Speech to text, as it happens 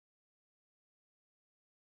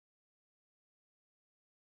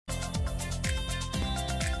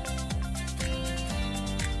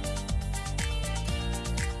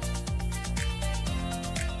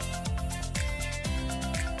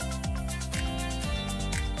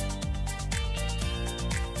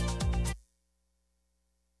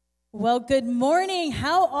Well, good morning.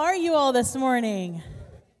 How are you all this morning?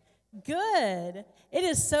 Good. It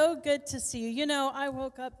is so good to see you. You know, I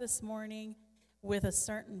woke up this morning with a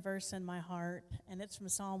certain verse in my heart, and it's from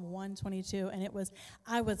Psalm 122, and it was,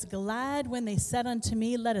 I was glad when they said unto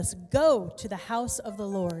me, let us go to the house of the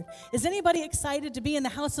Lord. Is anybody excited to be in the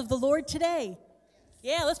house of the Lord today?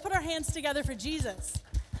 Yeah, let's put our hands together for Jesus.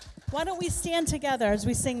 Why don't we stand together as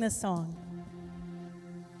we sing this song?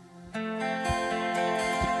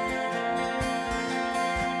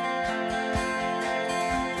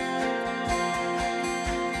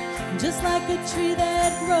 Just like a tree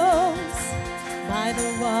that grows by the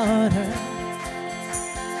water,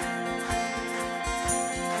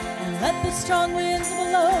 and let the strong winds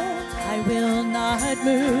blow, I will not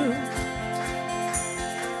move.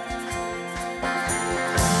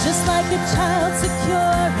 Just like a child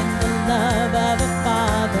secure in the love of a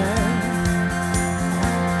father,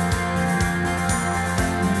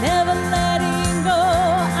 never letting go,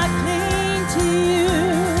 I cling to you.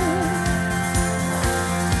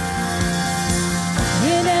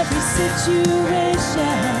 In every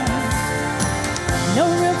situation, no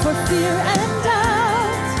room for fear and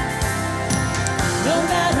doubt. No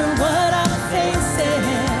matter what I'm facing,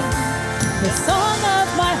 the song of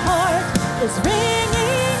my heart is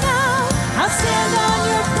ringing out. I'll stand on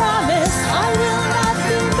your promise, I will not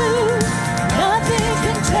be moved. Nothing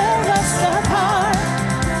can tear us apart.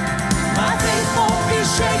 My faith won't be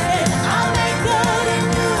shaken, I'll make good in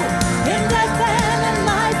you. In death and in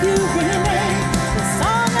life you remain. The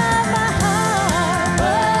song of my heart,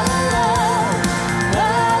 oh, oh,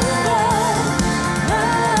 oh, oh,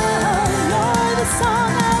 oh. You're the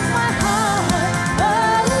song of my heart, oh,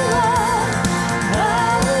 oh, oh,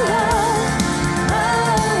 oh,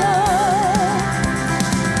 oh.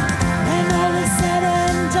 When all is said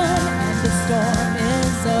and done and the storm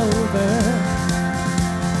is over,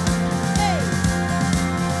 hey,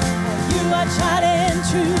 you are tried and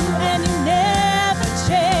true and you never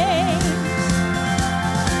change.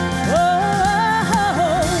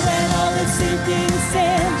 Oh, when all is sinking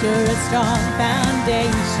sand, you're a strong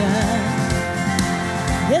foundation.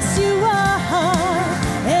 Yes, you are.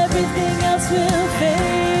 Everything else will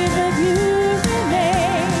fade, but you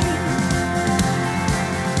remain.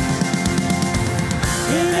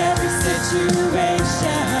 In every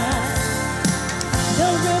situation, no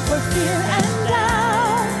room for fear and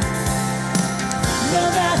doubt. No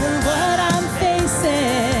matter what I'm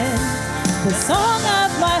facing, the song of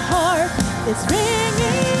my heart is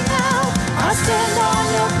ringing out. I stand on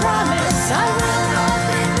your promise, I will not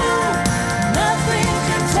be moved. Nothing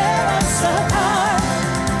can tear us apart.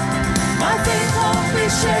 My faith won't be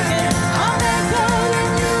shaken, I'll make good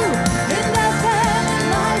in you. In death and in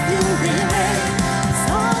life you remain. The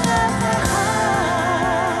song of my heart.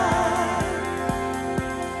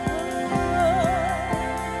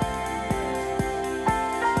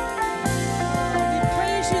 We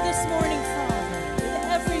praise you this morning, Father, with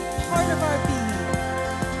every part of our being.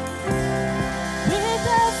 With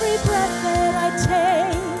every breath that I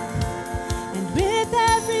take, and with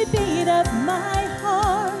every beat of my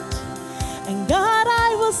heart. And God,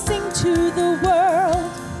 I will sing to the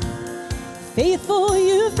world. Faithful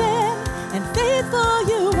you've been, and faithful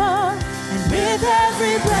you are. And with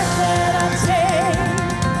every breath that I take,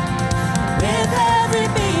 with every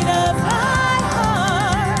beat of my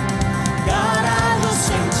heart, God, I will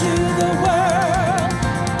sing to the world.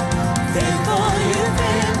 Faithful you've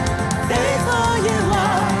been, faithful you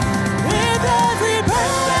are. With every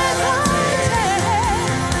breath that I take,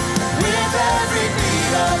 with every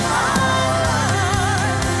beat of my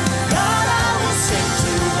heart, God, I will sing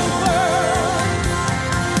to the world.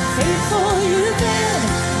 Faithful you've been,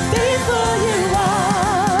 faithful you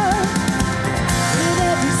are. In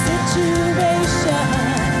every situation,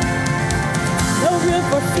 no room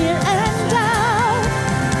for fear and doubt.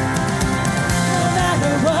 No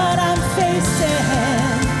matter what I'm facing,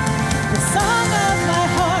 the song of my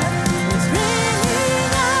heart is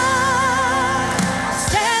ringing out.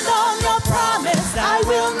 Stand on your promise, I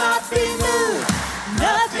will not be moved.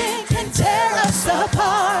 Nothing can tear us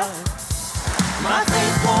apart. My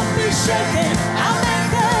faith won't be shaken, I'll make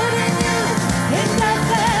good in you. In death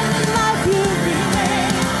and in life you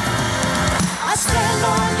remain. I stand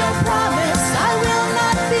on your promise, I will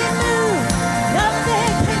not be moved.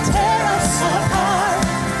 Nothing can tear us apart.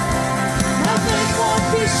 My faith won't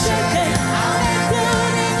be shaken, I'll make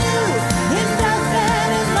good in you. In death and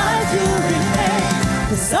in life you remain.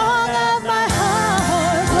 The song of my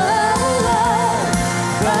heart, oh, oh,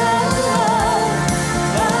 oh, oh,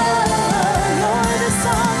 oh. You're the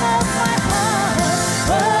song of my heart.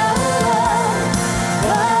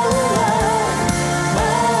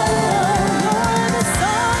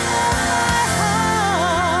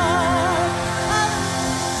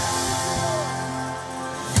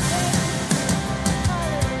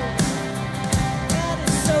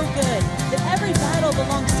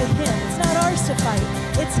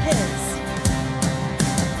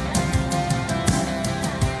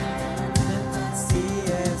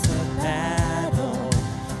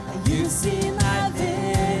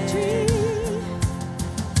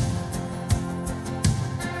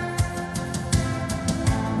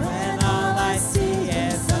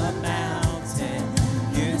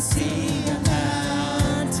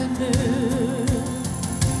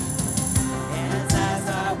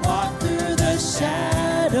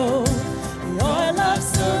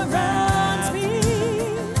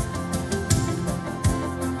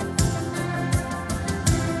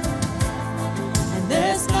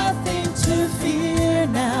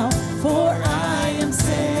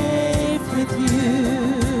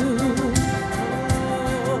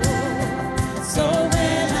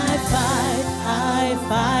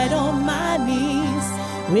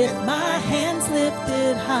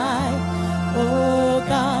 lifted high. Oh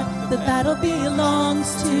God, the battle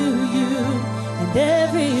belongs to you, and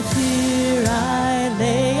every fear I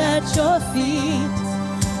lay at your feet,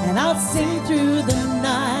 and I'll sing through the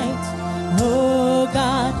night. Oh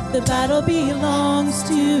God, the battle belongs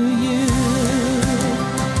to you.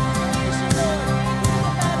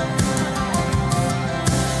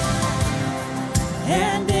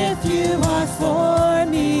 And if you are for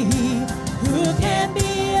me, who can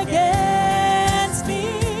be against me?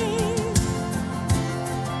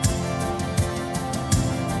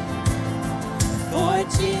 For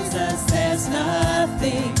Jesus, there's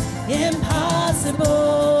nothing impossible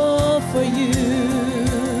for you.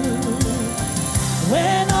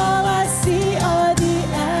 When all I see are the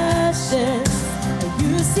ashes,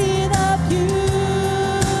 you see the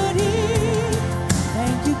beauty.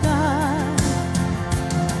 Thank you, God.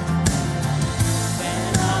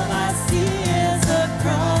 When all I see is a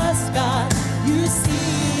cross, God, you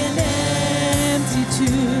see an empty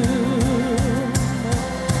tomb.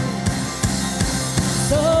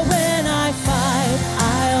 So when I fight,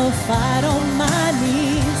 I'll fight on my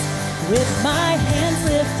knees with my hands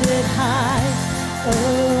lifted high.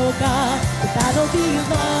 Oh God, the battle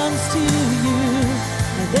belongs to you,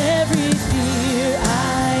 and every fear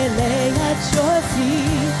I lay at your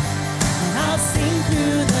feet, and I'll sing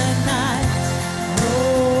through the night.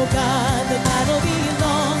 Oh God, the battle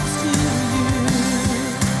belongs to you.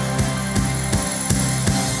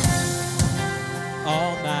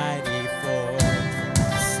 Almighty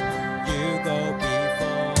fortress, you go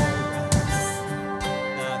before us.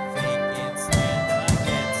 Nothing can stand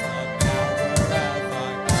against the power of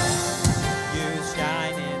our God. You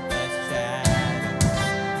shine in the shadows,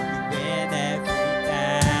 you win every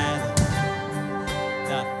battle.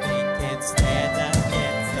 Nothing can stand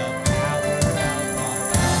against the power of our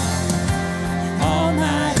God.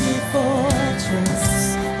 Almighty fortress,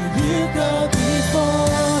 you go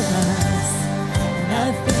before us.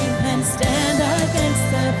 Nothing can stand against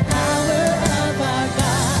the power of our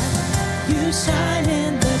God. You shine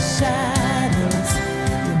in the shadows,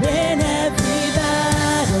 you win every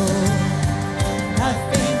battle.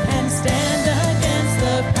 Nothing can stand against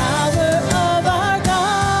the power of our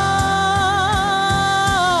God.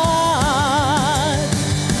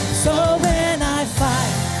 So when I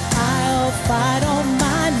fight, I'll fight on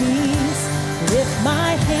my knees with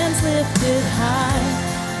my hands lifted high.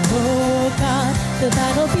 Oh God, the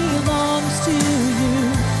battle belongs to you,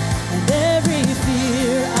 and every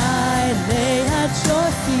fear I lay at your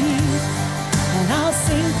feet, and I'll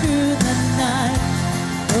sing through the night.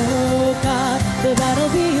 Oh God, the battle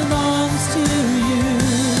belongs to you.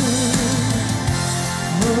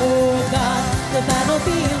 Oh God, the battle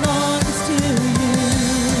belongs to you.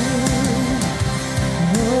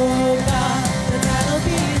 Oh God, the battle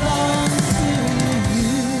belongs to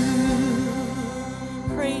you.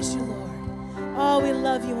 Praise you, Lord. Oh, we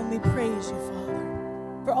love you and we praise you, Father,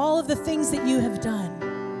 for all of the things that you have done.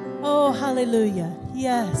 Oh, hallelujah.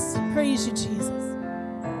 Yes, praise you, Jesus.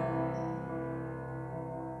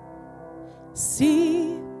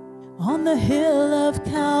 See, on the hill of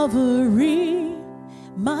Calvary,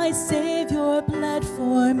 my Savior bled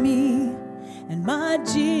for me, and my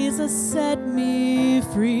Jesus set me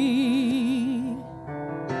free.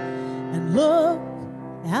 And look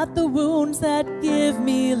at the wounds that give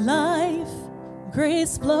me life,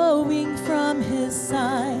 grace flowing from his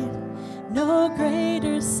side, no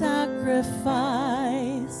greater sacrifice.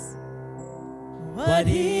 What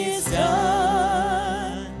he's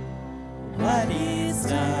done, what he's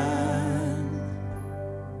done.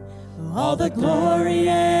 All the glory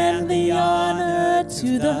and the honor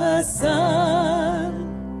to the Son.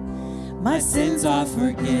 My sins are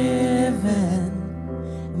forgiven,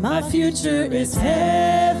 my future is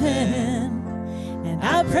heaven, and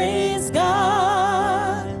I praise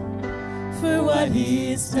God for what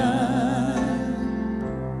he's done.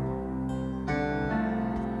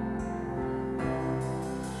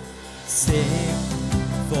 Sing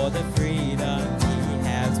for the freedom he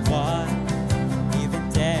has won. Even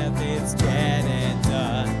death is dead and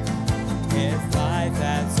done. His life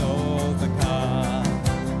has overcome.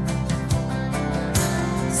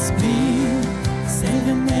 Speak, say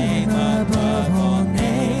the name above all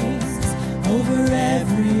names, over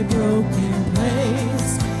every broken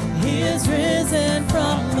place. He is risen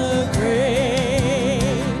from the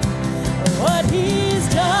grave. What he's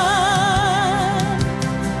done,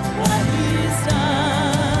 what he's done.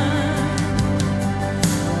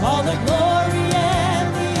 All the glory and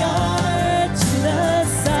the honor to the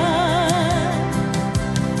Son.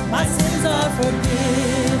 My sins are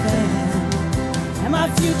forgiven, and my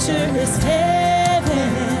future is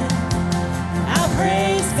heaven. I'll praise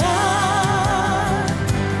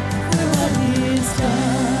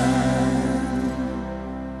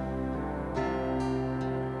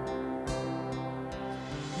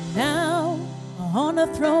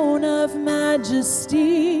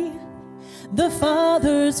the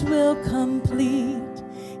Father's will complete.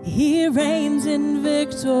 He reigns in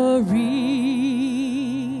victory.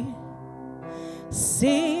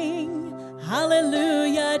 Sing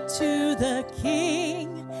hallelujah to the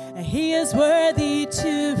King. He is worthy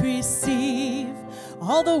to receive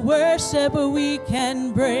all the worship we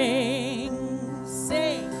can bring.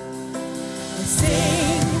 Sing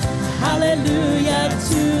hallelujah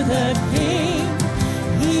to the King.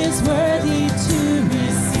 He is worthy to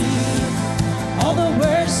receive all the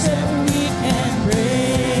worship we can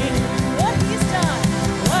bring. What He's done,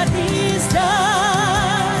 what He's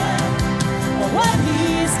done, what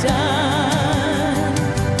He's done.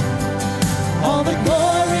 All the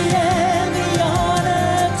glory and the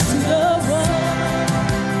honor to the one.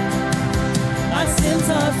 My sins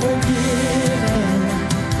are forgiven.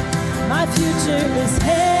 My future is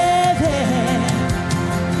heaven.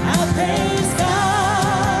 I'll praise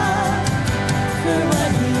God for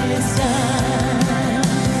what He has done.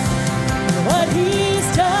 What He's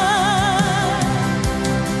done.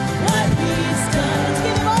 What He's done. Let's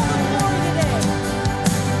give Him all the glory today.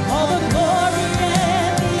 All the glory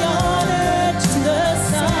and the honor to the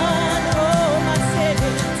Son. Oh,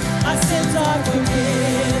 my sins are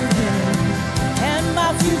forgiven. And my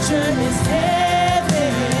future is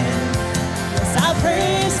heaven. Yes, I'll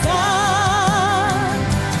praise God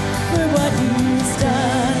for what He's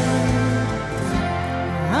done.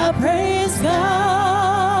 I'll praise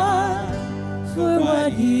God for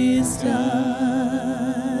what He's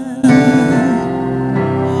done.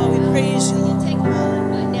 Oh, we praise you. You take a moment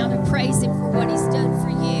right now to praise Him for what He's done for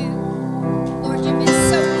you. Lord, you've been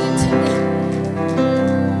so good to me.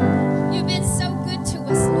 You've been so good to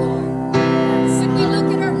us, Lord. When we look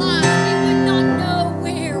at our lives, we would not know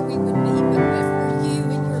where we would be but for you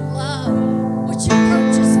and your love, what you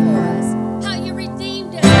purchased for us, how you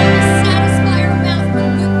redeemed us, how you satisfy our mouth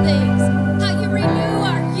with good things, how you renew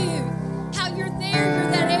our youth, how you're there,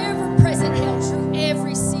 you're that ever-present help through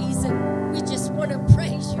every season. We just want to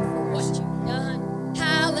praise you for what you've done.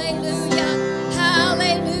 Hallelujah,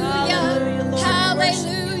 hallelujah,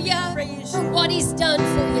 hallelujah, for what He's done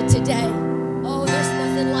for you today. Oh, there's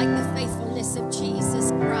nothing like the faithfulness of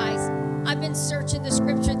Jesus Christ. I've been searching the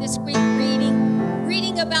scripture this week,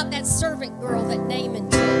 reading about that servant girl that Naaman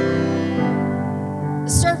took. The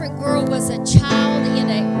servant girl was a child in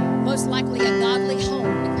a, most likely a godly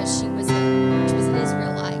home because she was an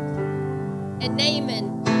Israelite. And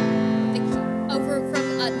Naaman, over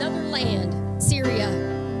from another land, Syria,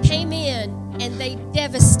 came in and they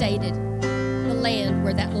devastated the land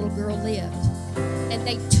where that little girl lived. And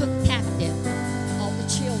they took captive all the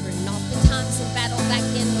children. And oftentimes in battle back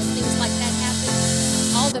then when things like that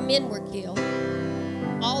happened, all the men were killed.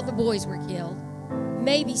 All the boys were killed.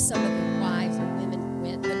 Maybe some of the wives or women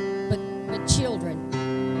went, but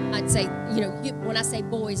children, I'd say, when I say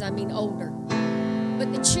boys, I mean older.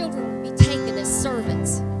 But the children would be taken as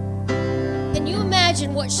servants. Can you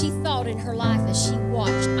imagine what she thought in her life as she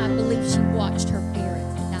watched? I believe she watched her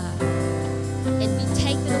parents die and be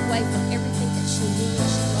taken away from everything that she knew and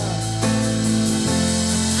she loved.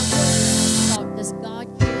 I wonder if she thought, does God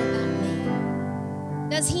care about me?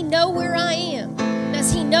 Does He know where I am?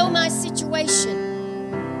 Does He know my situation?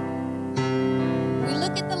 We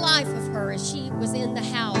look at the life of her as she was in the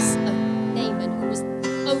house of Naaman, who was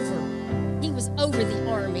over the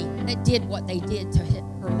army that did what they did to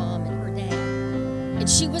her mom and her dad. And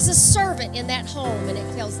she was a servant in that home, and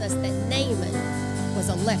it tells us that Naaman was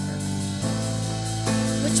a leper,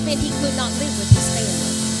 which meant he could not live with his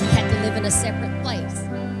family. He had to live in a separate place.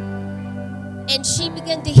 And she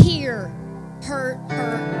began to hear her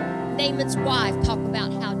Naaman's wife talk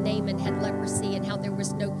about how Naaman had leprosy and how there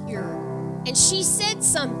was no cure. And she said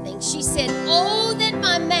something. She said, "Oh, that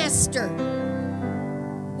my master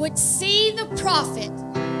would see the prophet,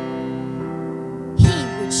 he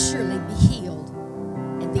would surely be healed."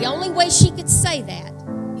 And the only way she could say that,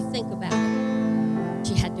 you think about it,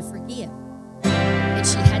 she had to forgive. And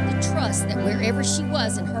she had to trust that wherever she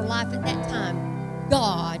was in her life at that time,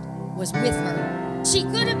 God was with her. She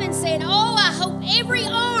could have been saying, "Oh, I hope every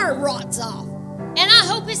arm rots off, and I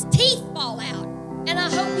hope his teeth fall out, and I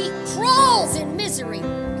hope he crawls in misery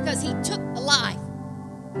because he took the life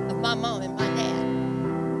of my mom and my dad."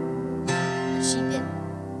 But she didn't.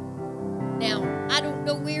 Now, I don't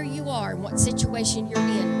know where you are and what situation you're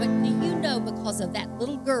in, but do you know, because of that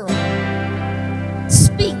little girl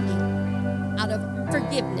speaking out of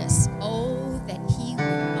forgiveness, oh, that he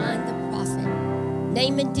would find the prophet.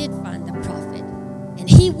 Naaman did find the prophet, and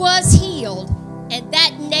he was healed, and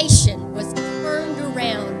that nation was turned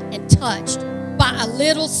around and touched by a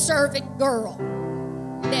little servant girl.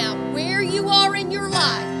 Now, where you are in your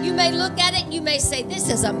life, you may look at it and you may say, this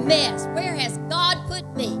is a mess. Where has God put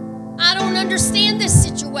me? I don't understand this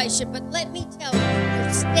situation, but let me tell you,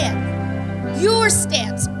 your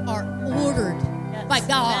steps are ordered by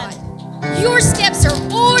God. Your steps are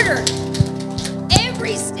ordered.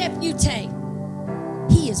 Every step you take,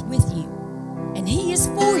 He is with you, and He is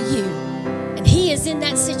for you, and He is in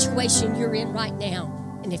that situation you're in right now.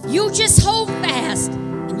 And if you'll just hold fast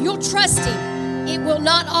and you'll trust Him, it will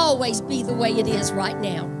not always be the way it is right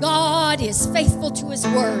now. God is faithful to His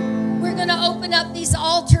word. We're going to open up these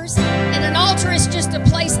altars, and an altar is just a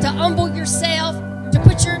place to humble yourself, to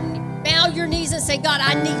bow your knees and say, God,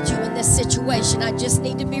 I need you in this situation. I just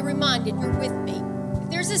need to be reminded you're with me. If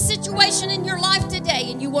there's a situation in your life today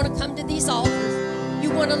and you want to come to these altars, you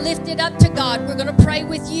want to lift it up to God, we're going to pray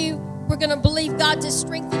with you. We're going to believe God to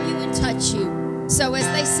strengthen you and touch you. So as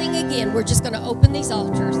they sing again, we're just going to open these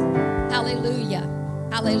altars. Hallelujah.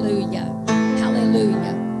 Hallelujah.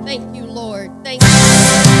 Hallelujah. Thank you, Lord. Thank you.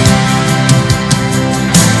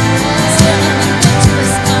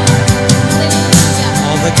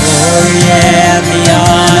 All the glory and the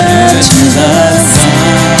honor to the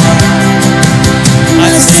Son.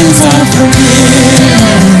 My sins are forgiven.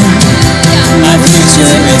 My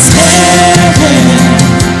future is heaven.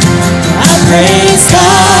 I praise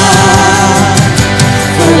God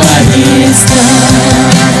for what He's done.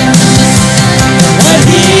 What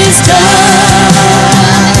He's done.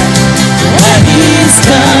 What He's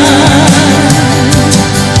done.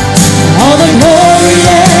 All the glory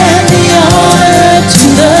and the honor to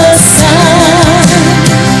the Son.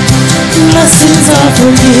 My sins are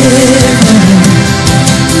forgiven.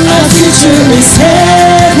 My future is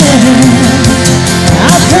heaven. I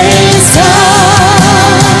praise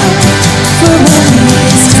God for what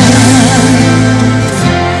He's done.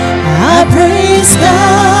 I praise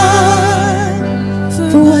God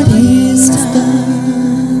for what He's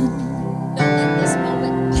done. Don't let this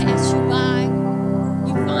moment pass you by.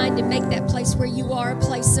 You find and make that place where you are a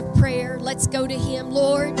place of prayer. Let's go to Him.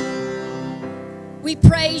 Lord, we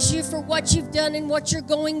praise you for what you've done and what you're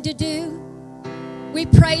going to do. We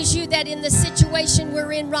praise you that in the situation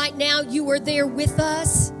we're in right now, you are there with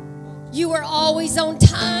us. You are always on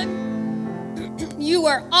time. You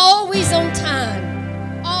are always on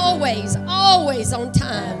time. Always, always on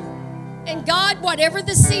time. And God, whatever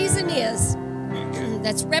the season is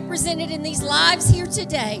that's represented in these lives here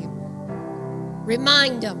today,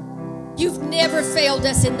 remind them you've never failed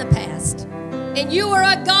us in the past. And you are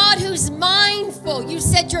a God who's mindful. You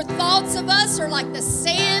said your thoughts of us are like the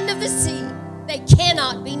sand of the sea. They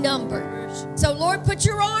cannot be numbered. So, Lord, put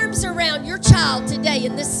your arms around your child today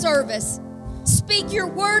in this service. Speak your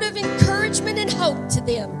word of encouragement and hope to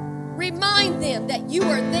them. Remind them that you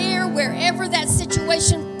are there wherever that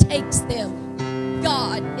situation takes them.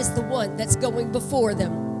 God is the one that's going before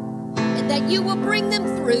them. And that you will bring them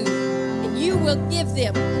through. And you will give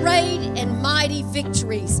them great and mighty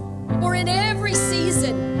victories. For in every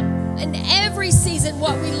season,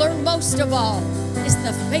 what we learn most of all is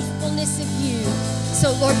the faithfulness of you.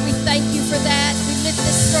 So, Lord, we thank you for that. We lift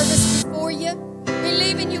this service before you.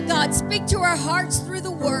 Believe in you, God. Speak to our hearts through the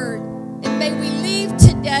word. And may we leave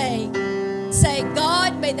today say,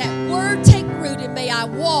 God, may that word take root, and may I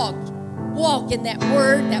walk in that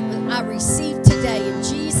word that I received today. In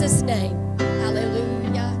Jesus' name,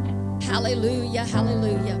 hallelujah, hallelujah,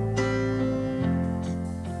 hallelujah.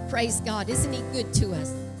 Praise God. Isn't He good to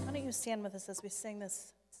us? Why don't you stand with us as we sing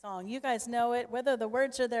this song? You guys know it. Whether the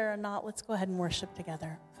words are there or not, let's go ahead and worship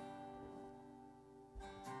together.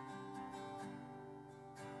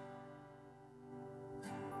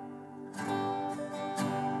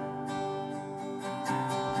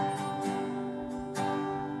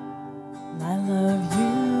 I love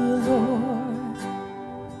you, Lord,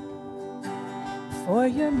 for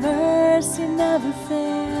your mercy never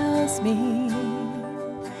fails me.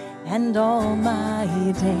 And all my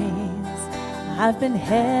days I've been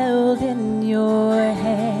held in your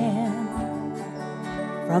hand.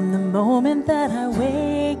 From the moment that I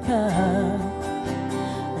wake up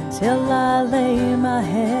until I lay my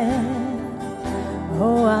head,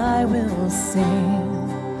 oh, I will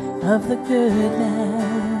sing of the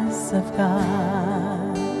goodness of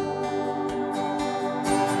God.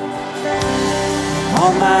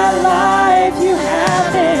 All my life you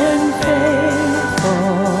have been faithful.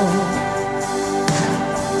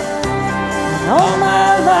 All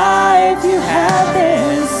my life you have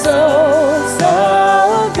been so,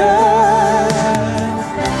 so good.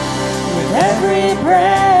 With every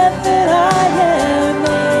breath that I am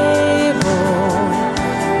able,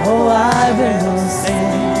 oh, I will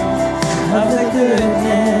sing of the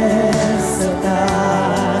goodness of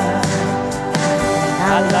God.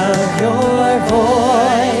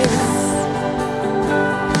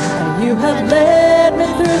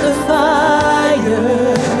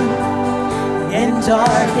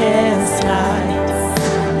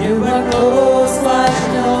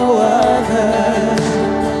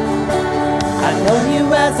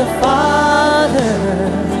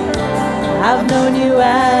 I've known you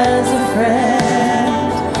as a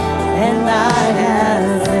friend, and I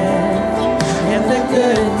have lived in the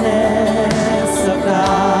goodness of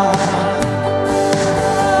God.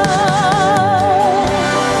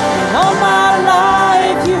 And all my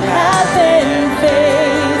life you have been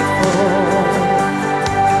faithful.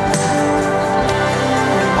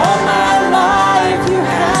 All my life you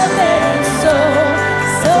have been so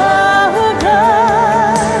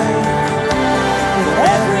good. With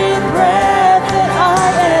every breath that I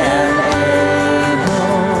am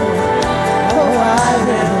able, oh, I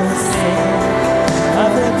will sing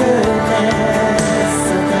of the goodness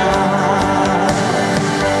of God.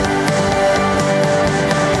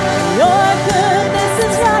 Your goodness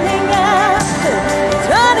is running after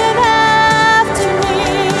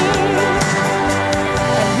me.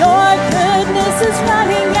 And your goodness is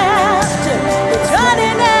running after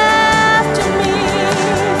me.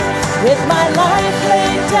 With my life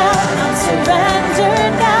laid down, I'm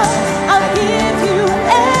surrendered now. I'll give you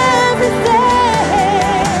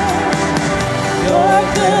everything. Your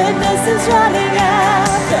goodness is running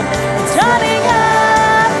after me.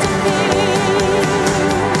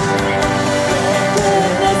 Your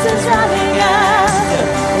goodness is running after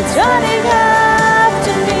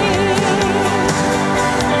me.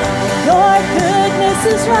 Your goodness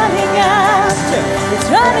is running after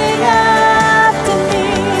me.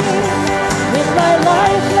 With my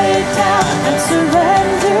life laid down, I'm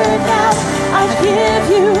surrendered now. I give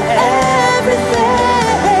you everything.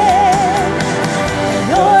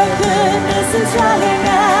 Your goodness is running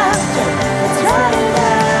after me.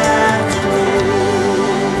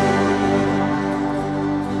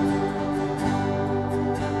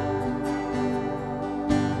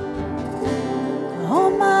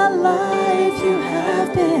 All my life you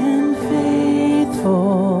have been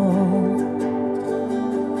faithful.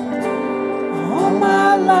 All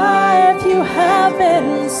my life you have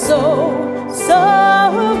been so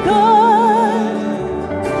good.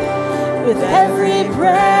 With every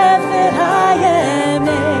breath that I am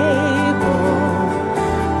able,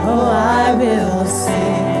 oh, I will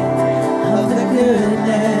sing of the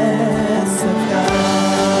goodness of God.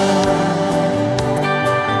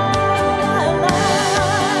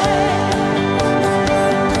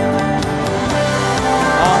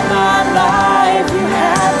 All my life you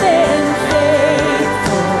have been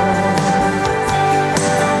faithful.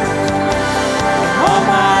 All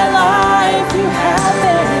my life you have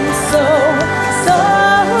been so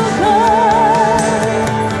good.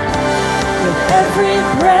 With every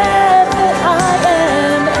breath that I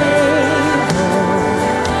am able,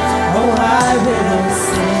 oh, I will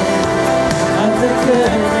sing of the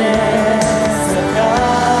goodness of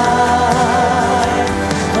God.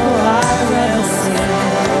 Oh, I will sing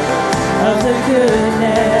of the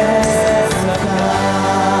goodness of God.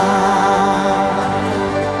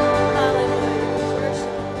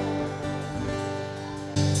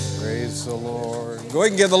 Praise the Lord. Go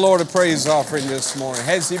ahead and give the Lord a praise offering this morning.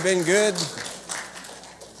 Has He been good?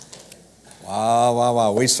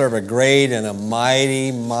 Wow. We serve a great and a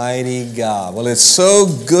mighty, mighty God. Well, it's so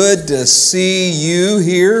good to see you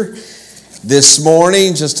here this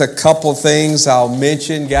morning. Just a couple things I'll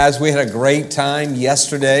mention. Guys, we had a great time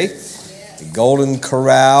yesterday at Golden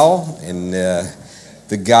Corral, and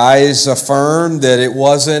the guys affirmed that it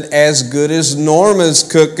wasn't as good as Norma's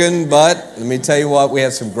cooking, but let me tell you what, we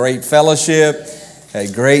had some great fellowship,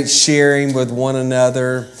 had great sharing with one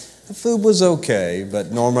another. The food was okay,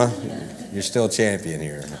 but Norma, you're still champion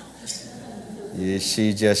here.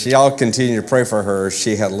 Y'all continue to pray for her.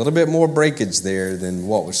 She had a little bit more breakage there than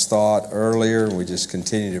what was thought earlier, and we just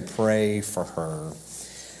continue to pray for her.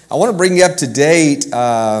 I want to bring you up to date.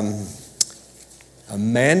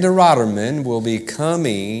 Amanda Rotterman will be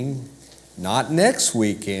coming not next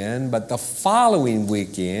weekend, but the following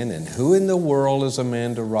weekend. And who in the world is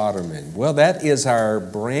Amanda Rotterman? Well, that is our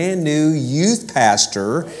brand new youth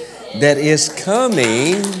pastor that is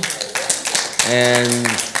coming, and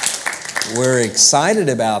we're excited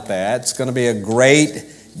about that. It's going to be a great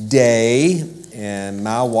day, and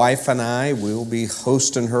my wife and I will be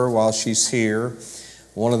hosting her while she's here.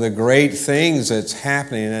 One of the great things that's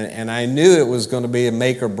happening, and I knew it was going to be a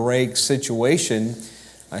make or break situation,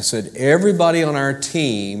 I said, everybody on our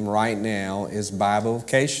team right now is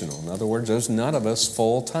bivocational. In other words, there's none of us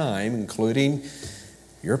full-time, including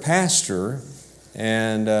your pastor.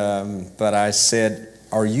 And but I said,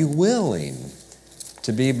 are you willing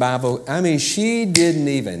to be bivocational? I mean, she didn't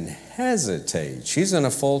even hesitate. She's in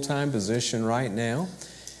a full-time position right now,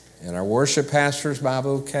 and our worship pastor is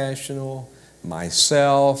bivocational.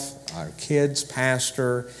 myself, our kids'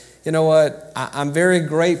 pastor. You know what? I'm very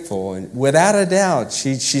grateful. And without a doubt,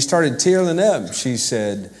 she started tearing up. She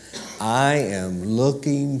said, I am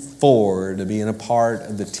looking forward to being a part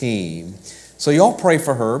of the team. So y'all pray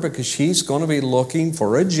for her because she's going to be looking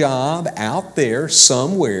for a job out there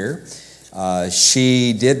somewhere.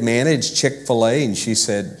 She did manage Chick-fil-A, and she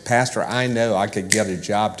said, Pastor, I know I could get a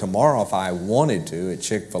job tomorrow if I wanted to at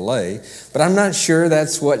Chick-fil-A, but I'm not sure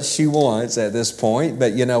that's what she wants at this point.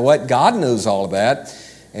 But you know what? God knows all of that.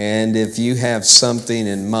 And if you have something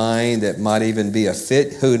in mind that might even be a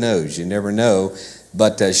fit, who knows? You never know.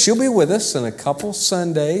 But she'll be with us in a couple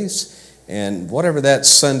Sundays. And whatever that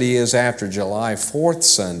Sunday is after July 4th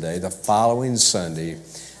Sunday, the following Sunday,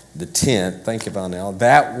 the 10th, thank you,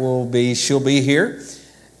 Vonell, she'll be here.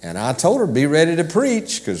 And I told her, be ready to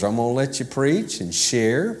preach, because I'm going to let you preach and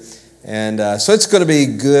share. And so it's going to be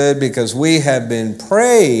good, because we have been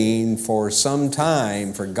praying for some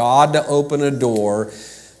time for God to open a door,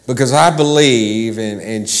 because I believe,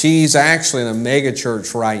 and she's actually in a mega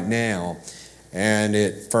church right now,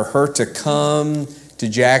 and for her to come to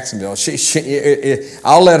Jacksonville,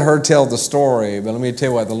 I'll let her tell the story, but let me tell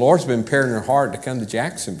you what, the Lord's been preparing her heart to come to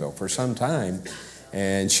Jacksonville for some time.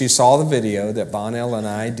 And she saw the video that Vonell and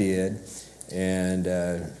I did,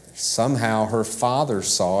 and somehow her father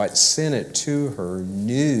saw it, sent it to her,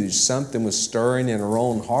 knew something was stirring in her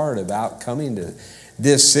own heart about coming to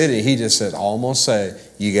this city. He just said, almost say,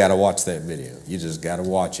 you got to watch that video. You just got to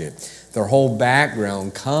watch it. Their whole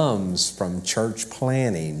background comes from church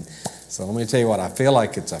planning. So let me tell you what, I feel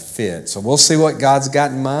like it's a fit. So we'll see what God's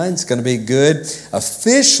got in mind. It's going to be good.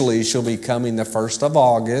 Officially, she'll be coming the 1st of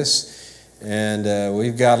August. And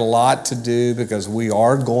we've got a lot to do, because we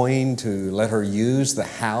are going to let her use the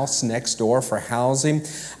house next door for housing.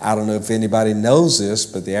 I don't know if anybody knows this,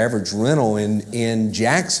 but the average rental in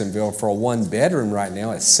Jacksonville for a one-bedroom right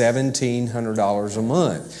now is $1,700 a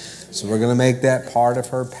month. So we're going to make that part of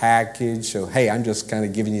her package. So, hey, I'm just kind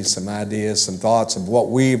of giving you some ideas, some thoughts of what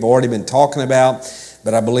we've already been talking about.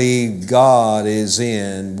 But I believe God is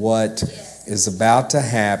in what is about to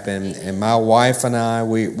happen. And my wife and I,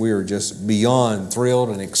 we are just beyond thrilled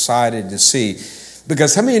and excited to see.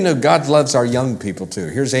 Because how many of you know God loves our young people too?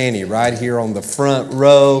 Here's Annie right here on the front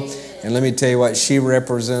row. And let me tell you what, she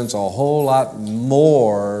represents a whole lot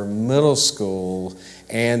more middle school.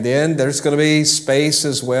 And then there's going to be space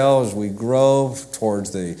as well as we grow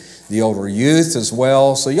towards the older youth as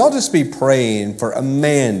well. So y'all just be praying for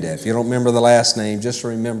Amanda. If you don't remember the last name, just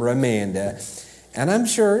remember Amanda. And I'm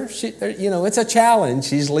sure, it's a challenge.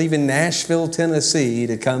 She's leaving Nashville, Tennessee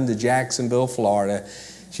to come to Jacksonville, Florida.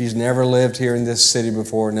 She's never lived here in this city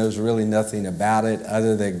before, knows really nothing about it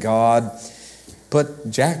other than God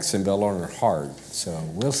put Jacksonville on her heart. So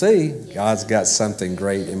we'll see. God's got something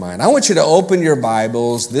great in mind. I want you to open your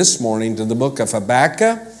Bibles this morning to the book of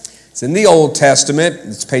Habakkuk. It's in the Old Testament.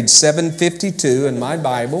 It's page 752 in my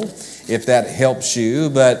Bible, if that helps you.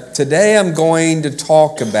 But today I'm going to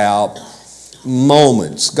talk about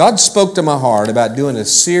moments. God spoke to my heart about doing a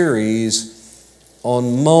series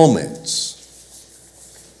on moments.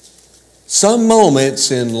 Some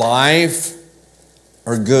moments in life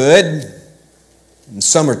are good, and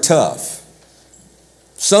some are tough.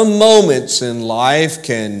 Some moments in life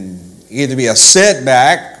can either be a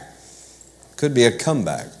setback, could be a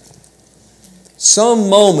comeback. Some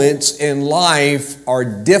moments in life are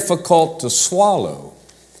difficult to swallow.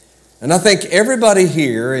 And I think everybody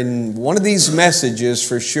here in one of these messages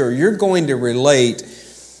for sure, you're going to relate.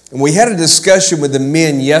 And we had a discussion with the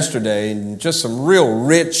men yesterday, and just some real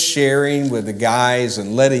rich sharing with the guys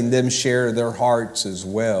and letting them share their hearts as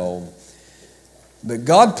well. But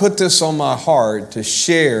God put this on my heart to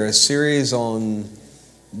share a series on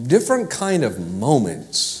different kind of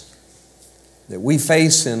moments that we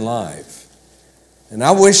face in life. And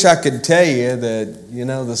I wish I could tell you that,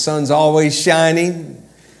 the sun's always shining.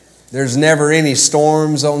 There's never any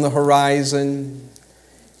storms on the horizon.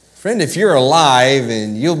 Friend, if you're alive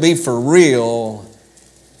and you'll be for real,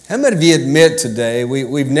 how many of you admit today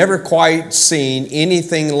we've never quite seen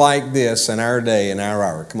anything like this in our day, in our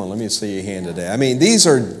hour? Come on, let me see your hand today. I mean, these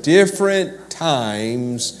are different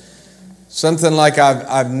times, something like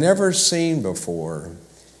I've never seen before.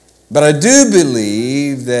 But I do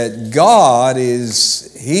believe that God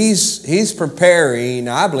He's preparing,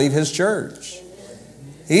 I believe, His church.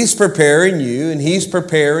 He's preparing you and He's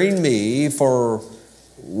preparing me for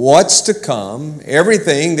what's to come.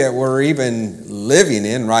 Everything that we're even living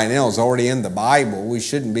in right now is already in the Bible. We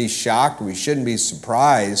shouldn't be shocked. We shouldn't be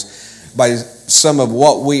surprised by some of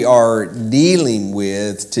what we are dealing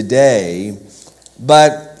with today.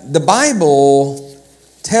 But the Bible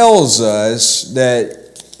tells us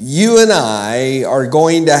that you and I are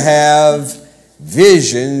going to have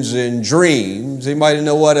visions and dreams. Anybody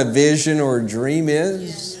know what a vision or a dream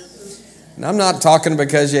is? And I'm not talking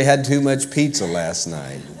because you had too much pizza last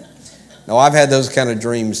night. No, I've had those kind of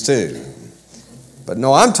dreams too. But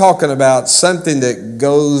no, I'm talking about something that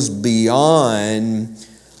goes beyond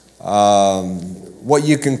what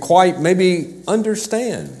you can quite maybe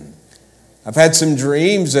understand. I've had some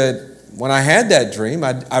dreams that when I had that dream,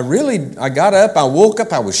 I got up, I woke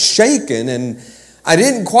up, I was shaken, and I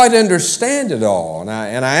didn't quite understand it all.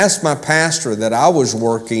 And I asked my pastor that I was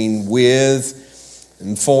working with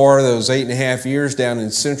and for those 8.5 years down in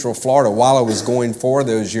Central Florida while I was going for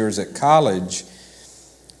those years at college.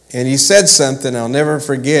 And he said something I'll never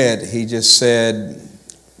forget. He just said,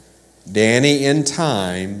 Danny, in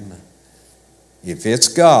time, if it's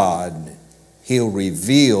God, He'll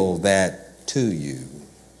reveal that to you.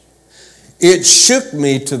 It shook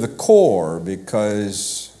me to the core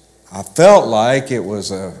because I felt like it was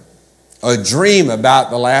a dream about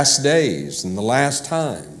the last days and the last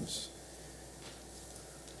times.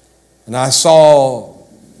 And I saw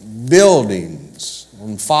buildings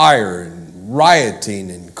on fire and rioting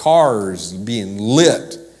and cars being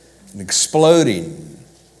lit and exploding.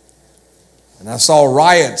 And I saw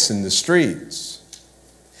riots in the streets.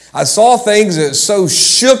 I saw things that so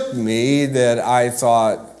shook me that I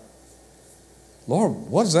thought, Lord,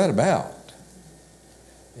 what is that about?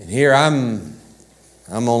 And here I'm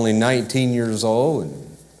only 19 years old,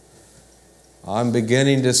 and I'm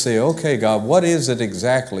beginning to say, okay, God, what is it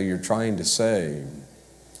exactly you're trying to say?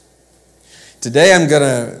 Today I'm going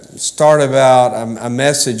to start about a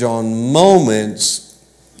message on moments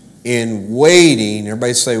in waiting.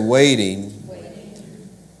 Everybody say waiting. Waiting.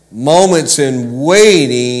 Moments in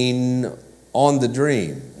waiting on the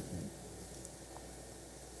dream.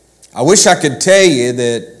 I wish I could tell you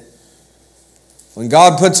that when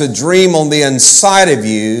God puts a dream on the inside of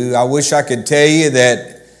you, I wish I could tell you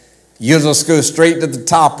that you'll just go straight to the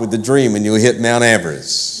top with the dream and you'll hit Mount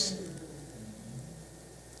Everest.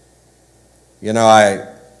 You know,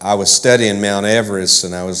 I was studying Mount Everest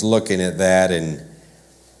and I was looking at that, and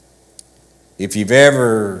if you've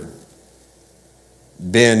ever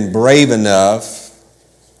been brave enough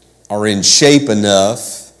or in shape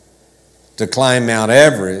enough to climb Mount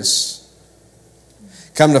Everest,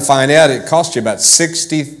 come to find out it cost you about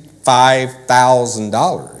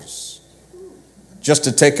 $65,000 just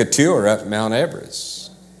to take a tour up Mount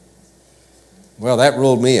Everest. Well, that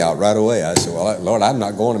ruled me out right away. I said, well, Lord, I'm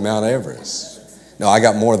not going to Mount Everest. No, I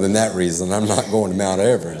got more than that reason. I'm not going to Mount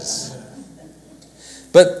Everest.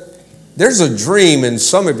 But there's a dream in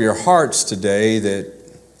some of your hearts today that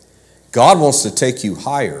God wants to take you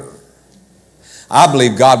higher. I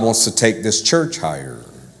believe God wants to take this church higher.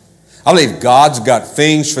 I believe God's got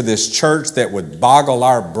things for this church that would boggle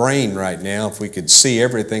our brain right now if we could see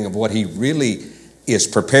everything of what He really is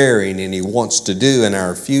preparing and He wants to do in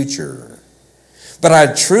our future. But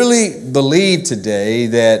I truly believe today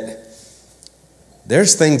that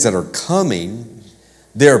there's things that are coming.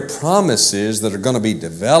 There are promises that are going to be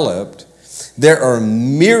developed. There are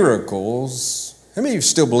miracles. How many of you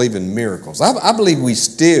still believe in miracles? I believe we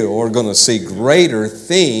still are going to see greater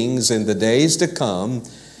things in the days to come.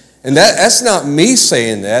 And that's not me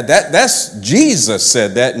saying that. That's Jesus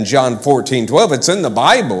said that in John 14:12. It's in the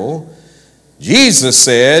Bible. Jesus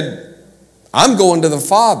said, I'm going to the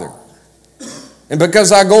Father. And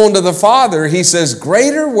because I go unto the Father, He says,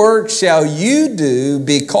 greater work shall you do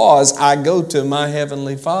because I go to my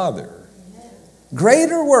heavenly Father.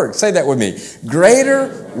 Greater work. Say that with me.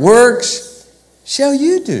 Greater works shall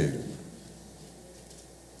you do.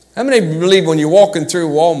 How many believe when you're walking through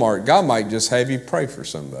Walmart, God might just have you pray for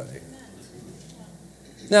somebody?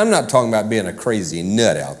 Now, I'm not talking about being a crazy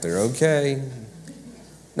nut out there, okay?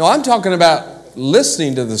 No, I'm talking about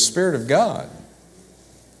listening to the Spirit of God.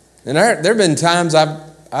 And there have been times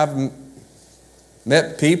I've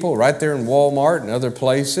met people right there in Walmart and other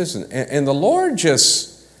places, and the Lord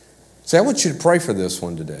just said, I want you to pray for this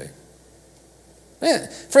one today. Man,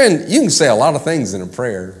 friend, you can say a lot of things in a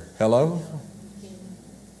prayer. Hello?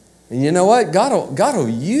 And you know what? God will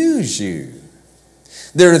use you.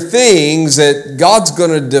 There are things that God's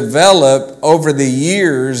going to develop over the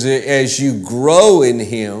years as you grow in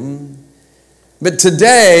Him. But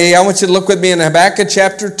today, I want you to look with me in Habakkuk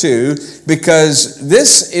chapter 2, because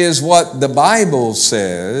this is what the Bible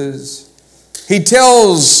says. He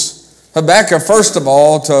tells Habakkuk, first of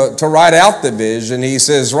all, to write out the vision, he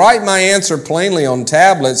says, write my answer plainly on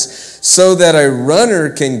tablets so that a runner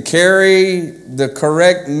can carry the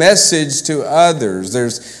correct message to others.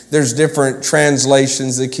 There's different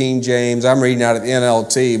translations, the King James. I'm reading out of the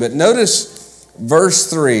NLT. But notice verse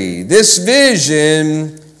 3. This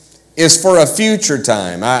vision is for a future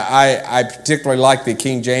time. I particularly like the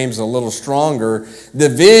King James a little stronger. The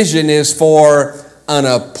vision is for an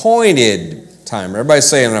appointed time. Everybody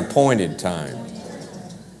say an appointed time.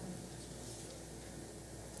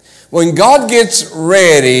 When God gets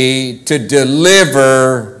ready to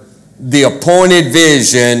deliver the appointed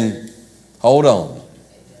vision, hold on.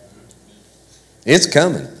 It's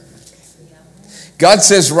coming. God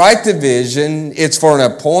says, write the vision. It's for an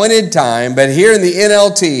appointed time. But here in the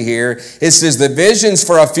NLT here, it says the vision's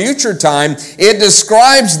for a future time. It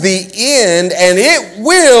describes the end, and it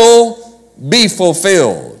will be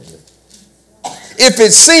fulfilled. If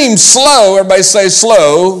it seems slow, everybody say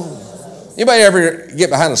slow. Anybody ever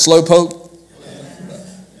get behind a slow poke?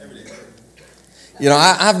 You know,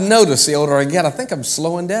 I've noticed the older I get, I think I'm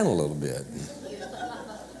slowing down a little bit.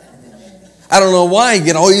 I don't know why you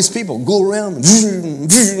get all these people go around.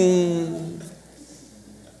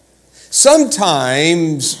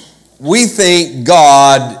 Sometimes we think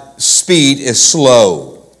God's speed is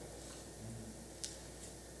slow.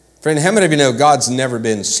 Friend, how many of you know God's never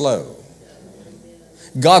been slow?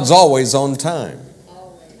 God's always on time.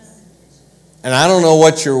 And I don't know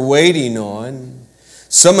what you're waiting on.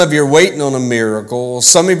 Some of you are waiting on a miracle.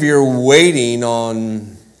 Some of you are waiting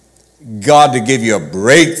on God to give you a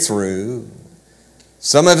breakthrough.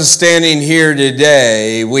 Some of us standing here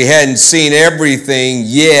today, we hadn't seen everything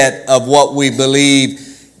yet of what we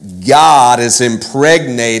believe God has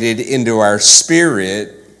impregnated into our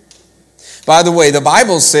spirit. By the way, the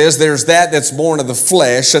Bible says there's that's born of the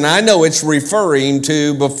flesh, and I know it's referring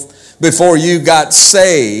to before you got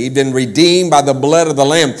saved and redeemed by the blood of the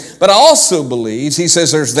Lamb. But I also believe, he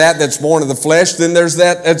says there's that's born of the flesh, then there's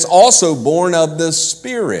that's also born of the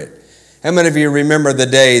Spirit. How many of you remember the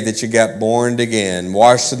day that you got born again,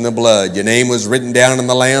 washed in the blood? Your name was written down in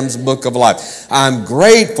the Lamb's book of life. I'm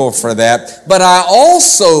grateful for that. But I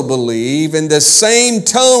also believe in the same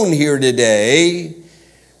tone here today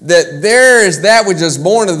that there is that which is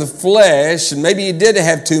born of the flesh, and maybe you did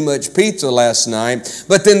have too much pizza last night,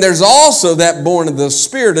 but then there's also that born of the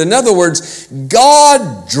Spirit. In other words,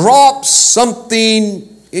 God drops something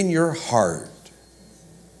in your heart.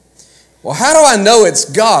 Well, how do I know it's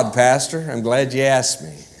God, Pastor? I'm glad you asked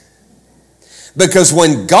me. Because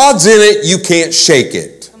when God's in it, you can't shake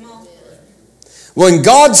it. When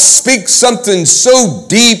God speaks something so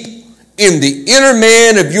deep in the inner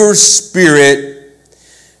man of your spirit,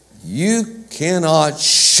 you cannot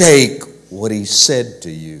shake what he said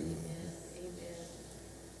to you.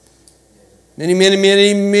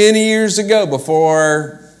 Many years ago,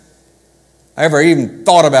 before I ever even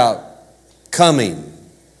thought about coming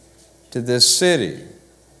to this city,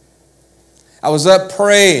 I was up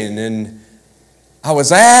praying and I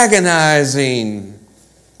was agonizing.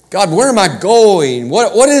 God, where am I going?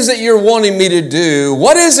 What is it you're wanting me to do?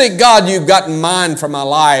 What is it, God, you've got in mind for my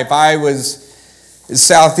life? I was in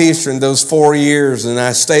Southeastern those 4 years, and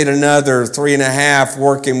I stayed another 3.5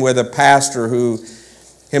 working with a pastor who,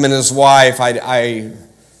 him and his wife, I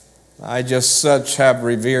just such have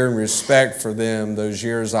revere and respect for them those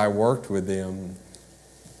years I worked with them.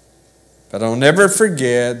 But I'll never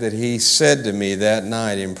forget that he said to me that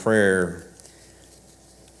night in prayer,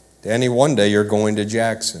 Danny, one day you're going to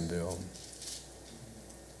Jacksonville.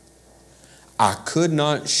 I could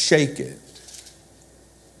not shake it.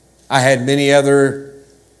 I had many other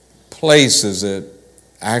places that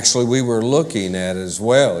actually we were looking at as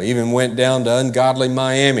well. Even went down to ungodly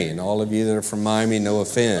Miami, and all of you that are from Miami, no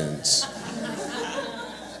offense.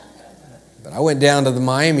 But I went down to the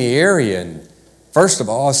Miami area, and first of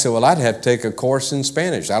all, I said, well, I'd have to take a course in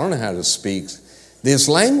Spanish. I don't know how to speak this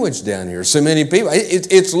language down here. So many people,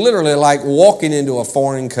 it's literally like walking into a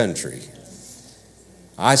foreign country.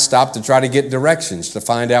 I stopped to try to get directions to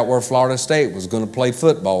find out where Florida State was going to play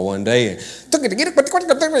football one day.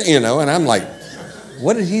 You know, and I'm like,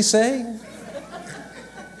 what did he say?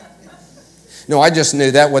 No, I just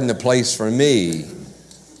knew that wasn't the place for me.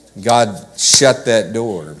 God shut that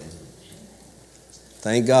door.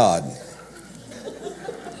 Thank God.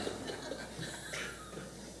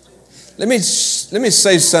 Let me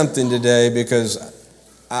say something today, because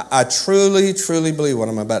I truly, truly believe what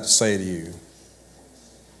I'm about to say to you.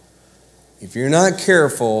 If you're not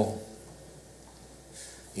careful,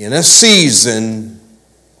 in a season,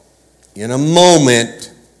 in a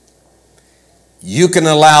moment, you can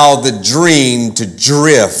allow the dream to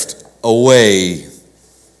drift away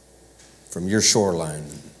from your shoreline.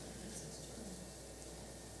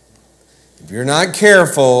 If you're not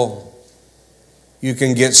careful, you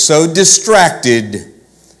can get so distracted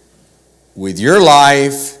with your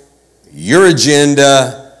life, your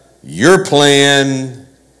agenda, your plan,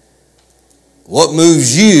 what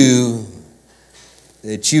moves you,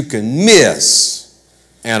 that you can miss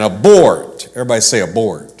and abort. Everybody say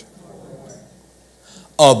abort.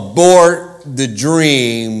 Abort the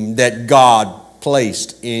dream that God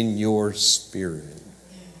placed in your spirit.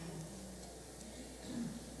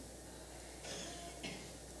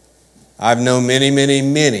 I've known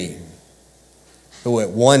many who at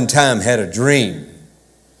one time had a dream.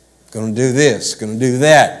 Going to do this, going to do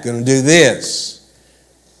that, going to do this.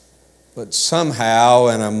 But somehow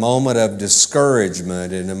in a moment of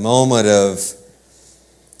discouragement, in a moment of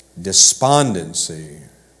despondency,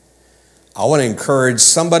 I want to encourage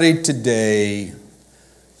somebody today,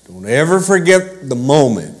 don't ever forget the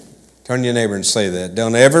moment. Turn to your neighbor and say that.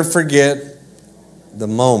 Don't ever forget the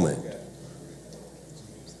moment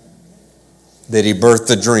that He birthed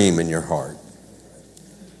the dream in your heart.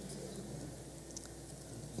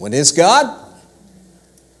 When it's God,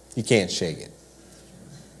 you can't shake it.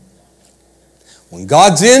 When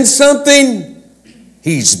God's in something,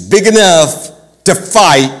 He's big enough to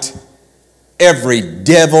fight every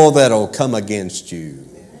devil that'll come against you.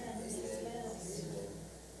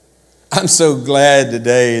 I'm so glad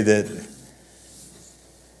today that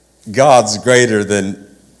God's greater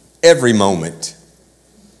than every moment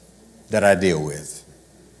that I deal with.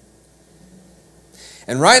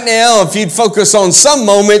 And right now, if you'd focus on some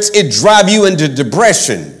moments, it'd drive you into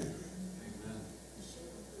depression.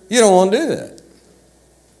 You don't want to do that.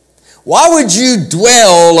 Why would you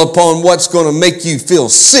dwell upon what's going to make you feel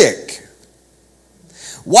sick?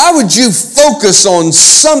 Why would you focus on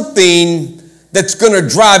something that's going to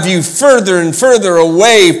drive you further and further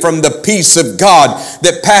away from the peace of God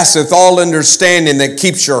that passeth all understanding, that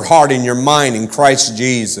keeps your heart and your mind in Christ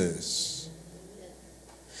Jesus?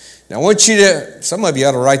 Now I want you to, some of you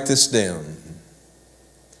ought to write this down.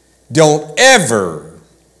 Don't ever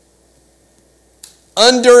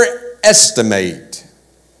underestimate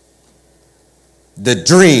the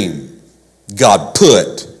dream God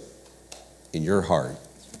put in your heart.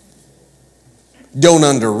 Don't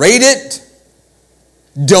underrate it.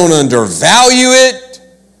 Don't undervalue it.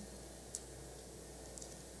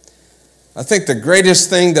 I think the greatest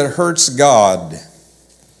thing that hurts God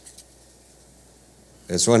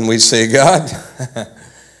is when we say, God,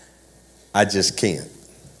 I just can't.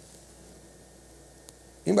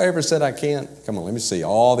 Anybody ever said I can't? Come on, let me see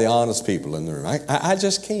all the honest people in the room. I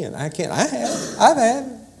just can't. I can't. I have. I've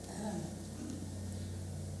had.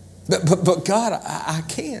 But God, I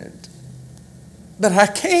can't. But I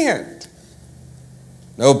can't.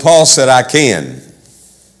 No, Paul said I can.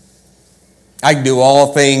 I can do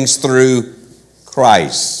all things through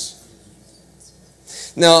Christ.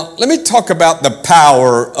 Now, let me talk about the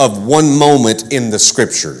power of one moment in the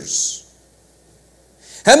Scriptures.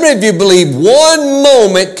 How many of you believe one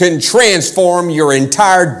moment can transform your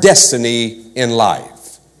entire destiny in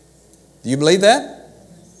life? Do you believe that?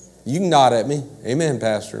 You can nod at me. Amen,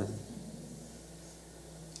 Pastor.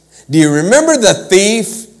 Do you remember the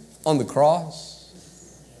thief on the cross?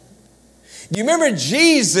 Do you remember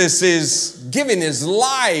Jesus is giving His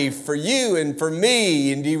life for you and for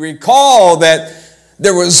me? And do you recall that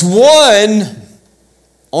there was one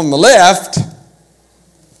on the left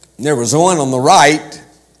and there was one on the right?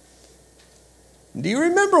 Do you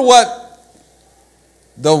remember what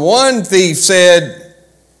the one thief said?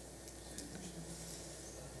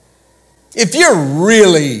 If you're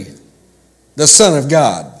really the Son of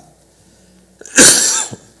God,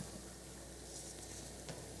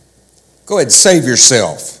 go ahead and save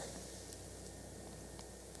yourself.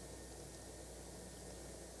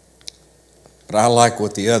 But I like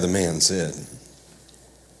what the other man said.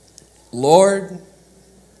 Lord,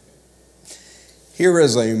 here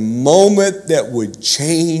is a moment that would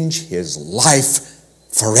change his life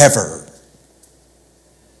forever.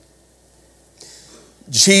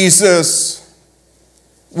 Jesus,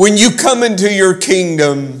 when you come into your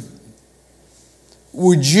kingdom,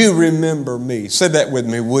 would you remember me? Say that with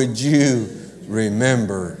me. Would you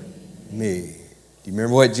remember me? Do you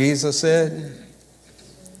remember what Jesus said?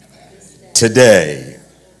 Today,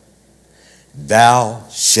 thou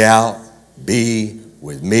shalt be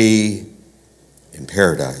with me in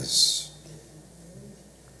paradise.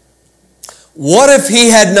 What if he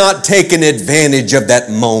had not taken advantage of that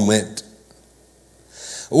moment?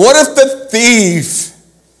 What if the thief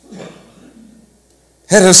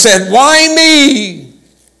had said, why me?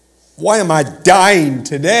 Why am I dying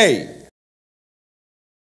today?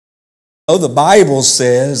 Oh, the Bible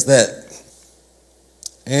says that,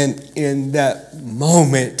 and in that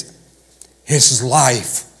moment, his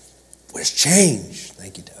life was changed.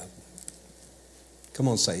 Thank you, Doug. Come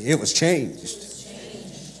on, say, it was changed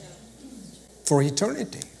for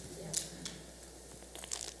eternity.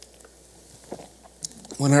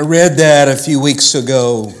 When I read that a few weeks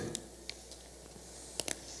ago,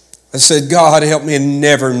 I said, God, help me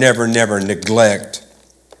never, never, never neglect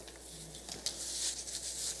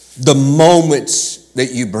the moments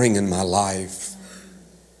that you bring in my life.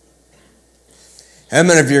 How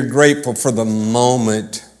many of you are grateful for the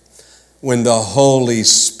moment when the Holy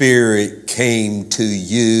Spirit came to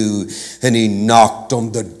you and he knocked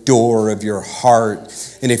on the door of your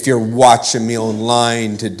heart? And if you're watching me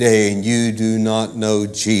online today and you do not know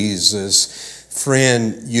Jesus,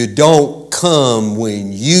 friend, you don't come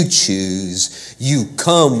when you choose. You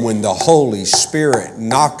come when the Holy Spirit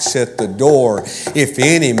knocks at the door. If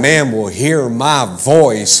any man will hear my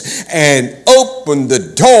voice and open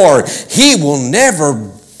the door, he will never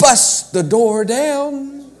bust the door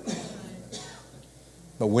down.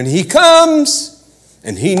 But when he comes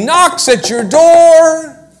and he knocks at your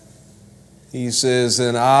door, he says,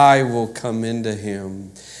 and I will come into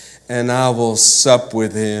him and I will sup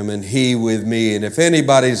with him and he with me. And if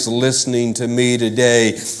anybody's listening to me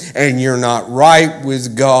today and you're not right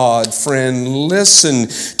with God, friend, listen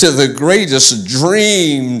to the greatest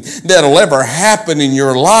dream that'll ever happen in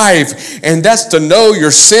your life. And that's to know your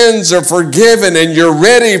sins are forgiven and you're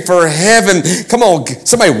ready for heaven. Come on,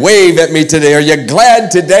 somebody wave at me today. Are you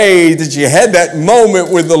glad today that you had that moment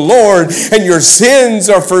with the Lord and your sins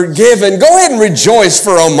are forgiven? Go ahead and rejoice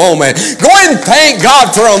for a moment. Go ahead and thank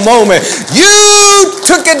God for a moment. You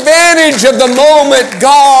took advantage of the moment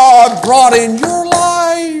God brought in your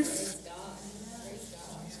life.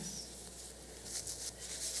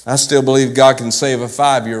 I still believe God can save a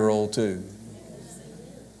 5-year-old too.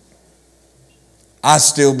 I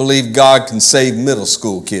still believe God can save middle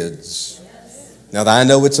school kids. Now I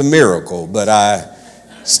know it's a miracle, but I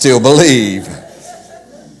still believe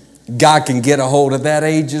God can get a hold of that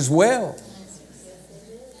age as well.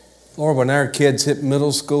 Lord, when our kids hit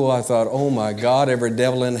middle school, I thought, oh my God, every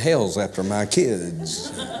devil in hell's after my kids.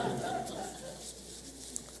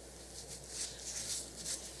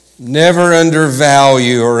 Never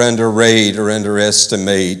undervalue or underrate or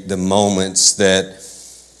underestimate the moments that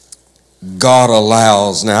God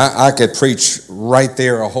allows. Now, I could preach right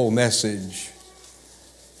there a whole message.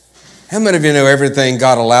 How many of you know everything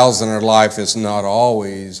God allows in our life is not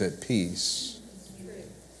always at peace?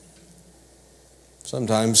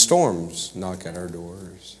 Sometimes storms knock at our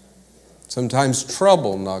doors. Sometimes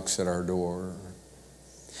trouble knocks at our door.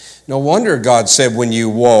 No wonder God said, when you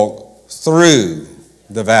walk through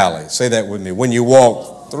the valley. Say that with me. When you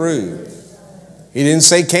walk through. He didn't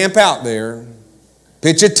say camp out there.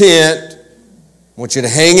 Pitch a tent. I want you to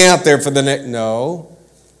hang out there for the next. No.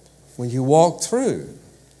 When you walk through.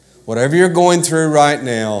 Whatever you're going through right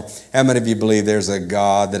now, how many of you believe there's a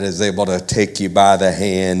God that is able to take you by the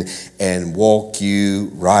hand and walk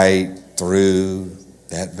you right through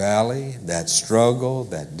that valley, that struggle,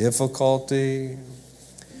 that difficulty?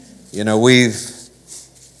 You know, we've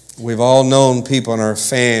all known people in our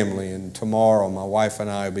family, and tomorrow my wife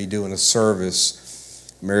and I will be doing a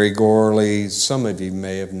service. Mary Gorley, some of you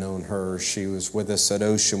may have known her. She was with us at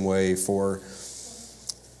Ocean Way for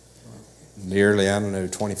nearly,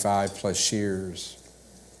 25 plus years.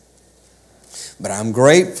 But I'm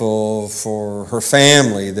grateful for her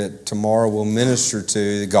family that tomorrow we'll minister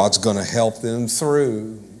to, that God's going to help them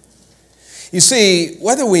through. You see,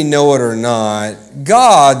 whether we know it or not,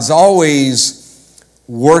 God's always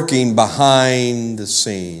working behind the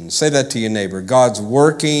scenes. Say that to your neighbor. God's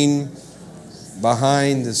working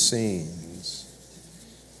behind the scenes.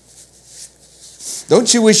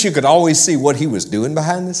 Don't you wish you could always see what he was doing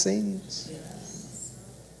behind the scenes?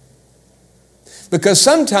 Because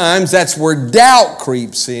sometimes that's where doubt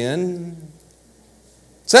creeps in.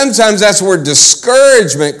 Sometimes that's where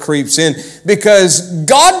discouragement creeps in. Because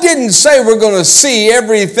God didn't say we're going to see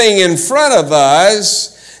everything in front of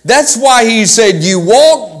us. That's why he said you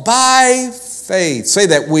walk by faith. Say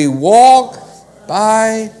that, we walk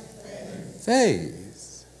by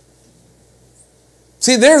faith.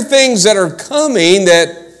 See, there are things that are coming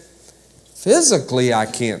that physically I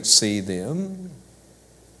can't see them.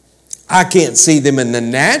 I can't see them in the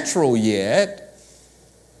natural yet,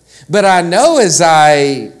 but I know as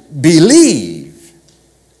I believe,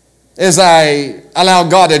 as I allow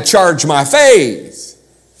God to charge my faith,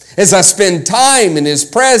 as I spend time in his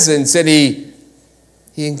presence and he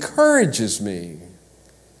encourages me.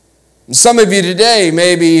 Some of you today,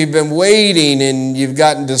 maybe you've been waiting and you've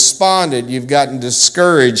gotten despondent, you've gotten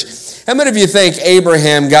discouraged. How many of you think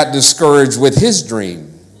Abraham got discouraged with his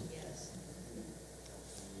dream?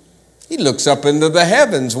 He looks up into the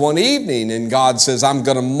heavens one evening and God says, I'm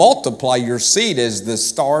going to multiply your seed as the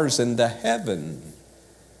stars in the heaven.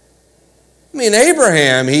 I mean,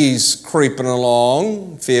 Abraham, he's creeping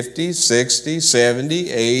along 50, 60, 70,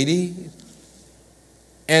 80.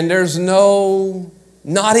 And there's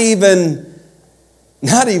not even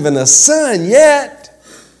a son yet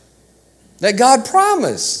that God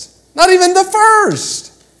promised. Not even the first.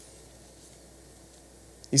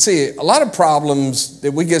 You see, a lot of problems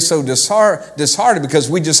that we get so disheartened because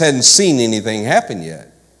we just hadn't seen anything happen yet.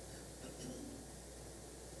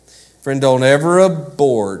 Friend, don't ever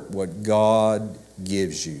abort what God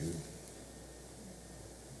gives you.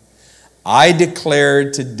 I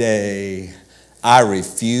declare today, I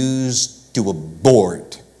refuse to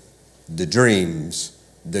abort the dreams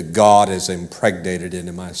that God has impregnated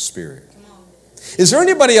into my spirit. Is there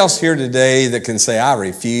anybody else here today that can say, I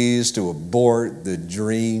refuse to abort the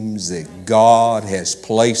dreams that God has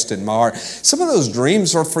placed in my heart? Some of those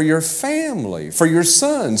dreams are for your family, for your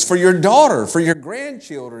sons, for your daughter, for your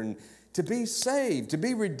grandchildren to be saved, to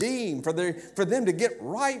be redeemed, for them to get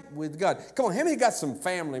right with God. Come on, how many got some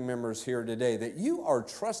family members here today that you are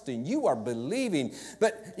trusting, you are believing,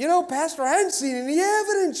 but you know, Pastor, I haven't seen any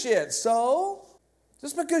evidence yet. So,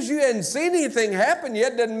 just because you hadn't seen anything happen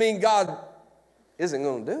yet doesn't mean God isn't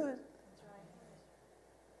going to do it.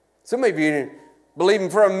 Some of you believing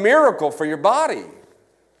for a miracle for your body.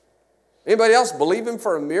 Anybody else believing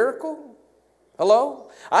for a miracle? Hello?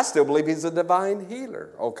 I still believe He's a divine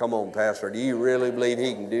healer. Oh, come on, Pastor. Do you really believe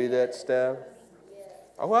He can do that stuff?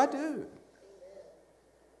 Oh, I do.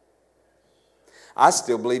 I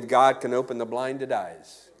still believe God can open the blinded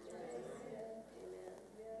eyes.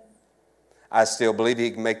 I still believe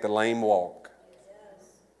He can make the lame walk.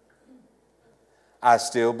 I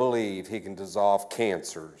still believe He can dissolve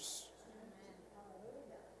cancers.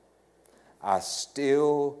 I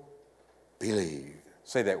still believe.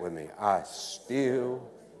 Say that with me. I still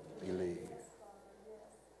believe.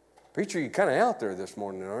 Preacher, you're kind of out there this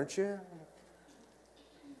morning, aren't you?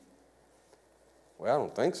 Well, I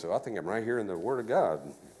don't think so. I think I'm right here in the Word of God.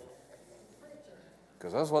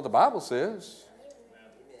 Because that's what the Bible says.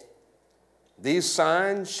 These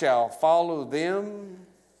signs shall follow them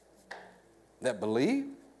that believe.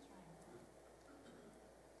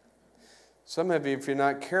 Some of you, if you're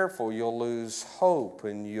not careful, you'll lose hope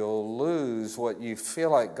and you'll lose what you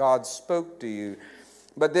feel like God spoke to you.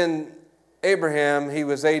 But then Abraham, he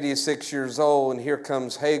was 86 years old, and here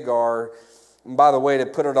comes Hagar. And by the way, to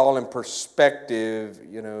put it all in perspective,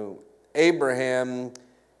 you know, Abraham,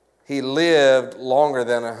 he lived longer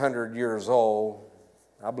than 100 years old.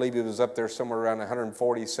 I believe he was up there somewhere around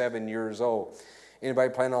 147 years old.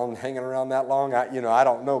 Anybody plan on hanging around that long? I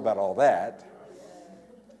don't know about all that.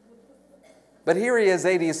 But here he is,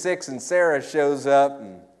 86, and Sarah shows up,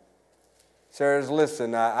 and Sarah's,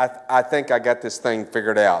 listen, I think I got this thing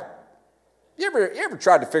figured out. You ever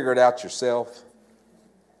tried to figure it out yourself?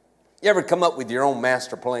 You ever come up with your own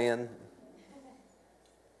master plan?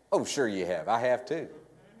 Oh, sure you have. I have too.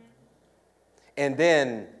 And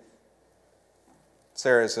then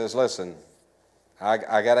Sarah says, listen,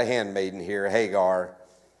 I got a handmaiden here, Hagar.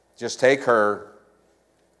 Just take her,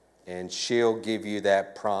 and she'll give you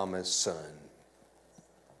that promised son.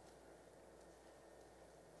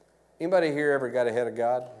 Anybody here ever got ahead of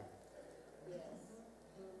God?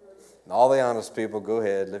 All the honest people, go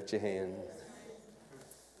ahead, lift your hand.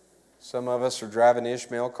 Some of us are driving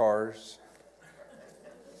Ishmael cars.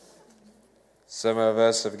 Some of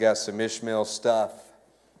us have got some Ishmael stuff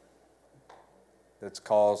that's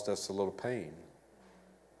caused us a little pain.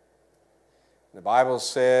 The Bible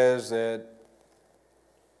says that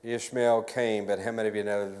Ishmael came, but how many of you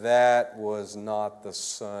know that was not the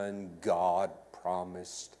son God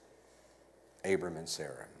promised Abram and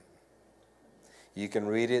Sarah? You can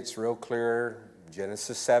read it, it's real clear.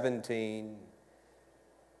 Genesis 17.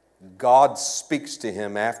 God speaks to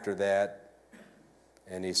him after that,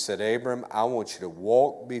 and he said, Abram, I want you to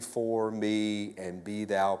walk before me and be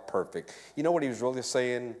thou perfect. You know what he was really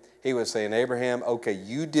saying? He was saying, Abraham, okay,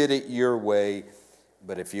 you did it your way,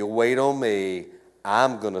 but if you'll wait on me,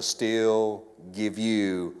 I'm going to still give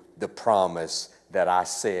you the promise that I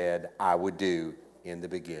said I would do in the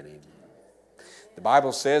beginning. The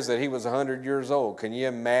Bible says that he was 100 years old. Can you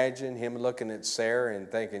imagine him looking at Sarah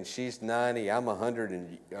and thinking, she's 90, I'm 100,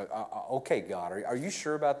 and okay, God, are you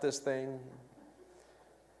sure about this thing?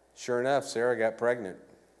 Sure enough, Sarah got pregnant.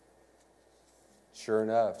 Sure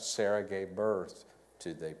enough, Sarah gave birth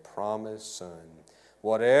to the promised son.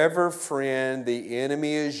 Whatever, friend, the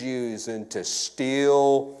enemy is using to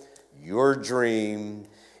steal your dream,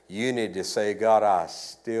 you need to say, God, I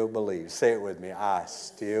still believe. Say it with me. I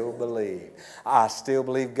still believe. I still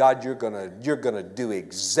believe, God, you're gonna do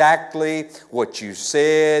exactly what you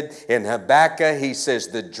said. In Habakkuk, he says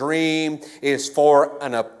the dream is for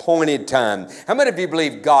an appointed time. How many of you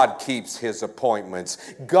believe God keeps his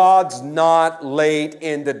appointments? God's not late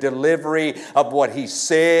in the delivery of what he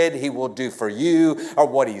said he will do for you or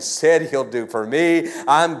what he said he'll do for me.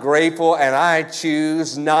 I'm grateful, and I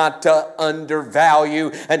choose not to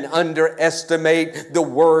undervalue and underestimate the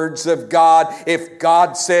words of God. If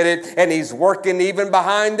God said it, and he's working even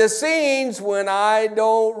behind the scenes when I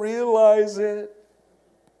don't realize it.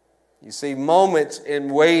 You see, moments in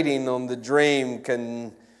waiting on the dream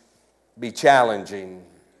can be challenging.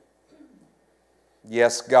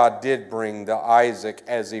 Yes, God did bring the Isaac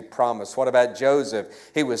as he promised. What about Joseph?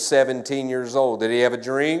 He was 17 years old. Did he have a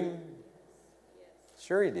dream?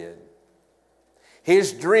 Sure he did.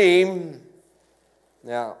 His dream,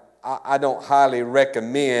 now, I don't highly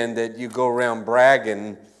recommend that you go around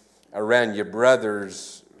bragging around your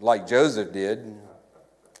brothers like Joseph did.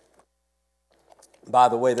 By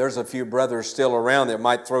the way, there's a few brothers still around that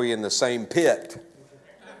might throw you in the same pit.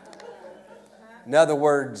 In other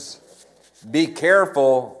words, be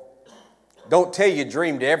careful. Don't tell your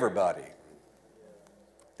dream to everybody.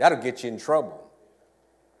 That'll get you in trouble.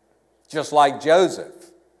 Just like Joseph.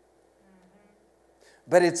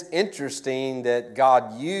 But it's interesting that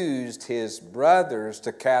God used his brothers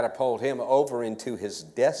to catapult him over into his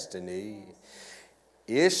destiny.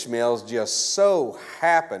 Ishmael's just so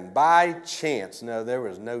happened by chance. No, there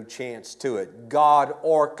was no chance to it. God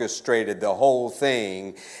orchestrated the whole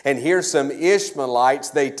thing. And here's some Ishmaelites.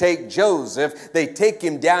 They take Joseph. They take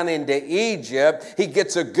him down into Egypt. He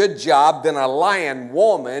gets a good job. Then a lion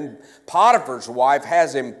woman, Potiphar's wife,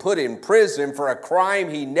 has him put in prison for a crime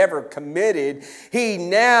he never committed. He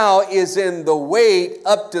now is in the wait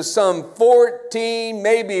up to some 14,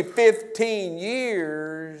 maybe 15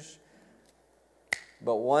 years.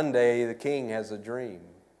 But one day the king has a dream.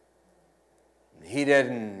 He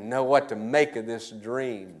doesn't know what to make of this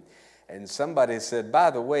dream. And somebody said, by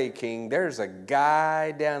the way, King, there's a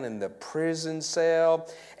guy down in the prison cell,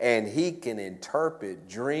 and he can interpret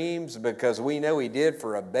dreams, because we know he did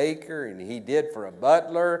for a baker and he did for a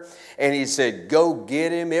butler. And he said, go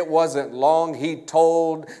get him. It wasn't long. He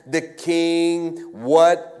told the king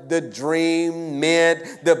what the dream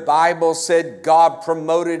meant. The Bible said God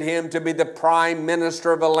promoted him to be the prime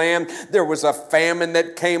minister of a land. There was a famine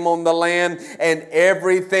that came on the land, and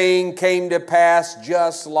everything came to pass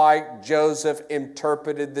just like Joseph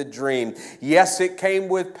interpreted the dream. Yes, it came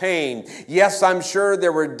with pain. Yes, I'm sure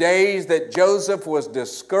there were days that Joseph was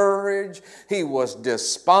discouraged. He was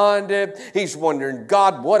despondent. He's wondering,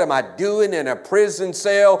 God, what am I doing in a prison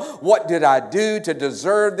cell? What did I do to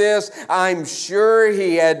deserve this? I'm sure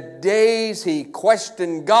he had days he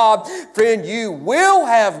questioned God. Friend, you will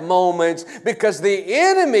have moments, because the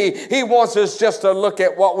enemy, he wants us just to look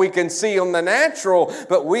at what we can see on the natural,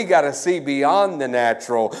 but we got to see beyond the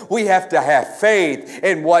natural. We have to have faith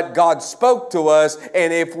in what God spoke to us,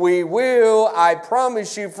 and if we will, I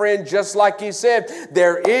promise you, friend, just like he said,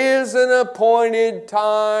 there is an appointed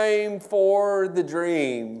time for the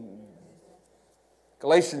dream.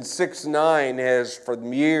 Galatians 6:9 has for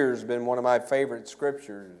years been one of my favorite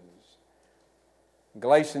scriptures.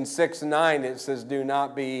 Galatians 6:9, it says, do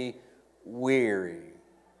not be weary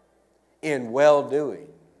in well-doing.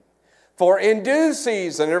 For in due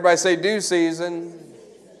season, everybody say due season,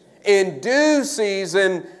 in due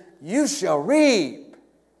season you shall reap.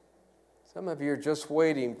 Some of you are just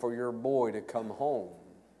waiting for your boy to come home.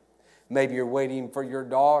 Maybe you're waiting for your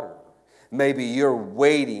daughter. Maybe you're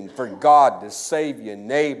waiting for God to save your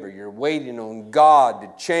neighbor. You're waiting on God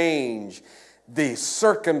to change the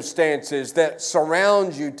circumstances that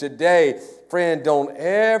surround you today. Friend, don't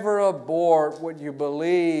ever abort what you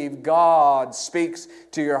believe God speaks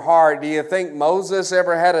to your heart. Do you think Moses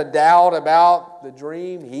ever had a doubt about the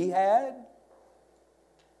dream he had?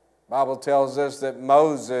 The Bible tells us that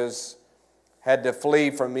Moses had to flee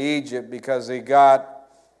from Egypt because he got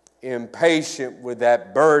impatient with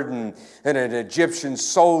that burden. And an Egyptian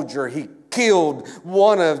soldier, he killed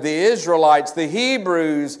one of the Israelites, the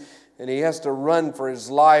Hebrews, and he has to run for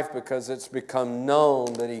his life because it's become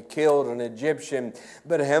known that he killed an Egyptian.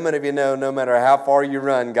 But how many of you know, no matter how far you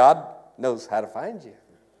run, God knows how to find you.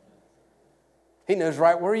 He knows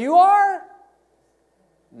right where you are.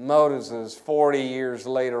 Moses, 40 years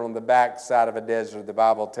later on the backside of a desert, the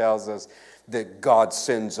Bible tells us that God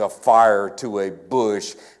sends a fire to a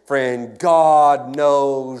bush. Friend, God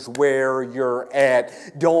knows where you're at.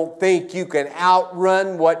 Don't think you can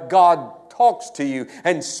outrun what God talks to you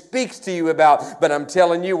and speaks to you about. But I'm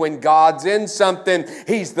telling you, when God's in something,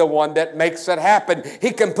 He's the one that makes it happen.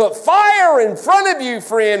 He can put fire in front of you,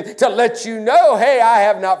 friend, to let you know, hey, I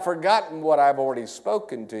have not forgotten what I've already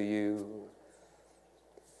spoken to you.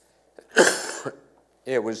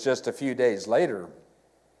 It was just a few days later,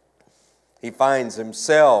 he finds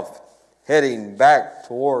himself heading back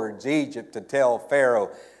towards Egypt to tell Pharaoh,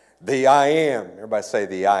 the I am. Everybody say,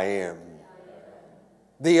 the I am.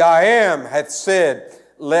 The I am hath said,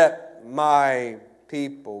 let my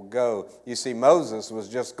people go. You see, Moses was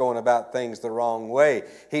just going about things the wrong way.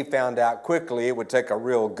 He found out quickly it would take a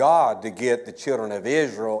real God to get the children of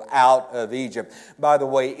Israel out of Egypt. By the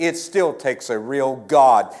way, it still takes a real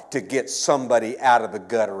God to get somebody out of the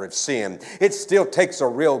gutter of sin. It still takes a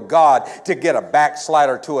real God to get a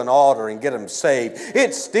backslider to an altar and get them saved.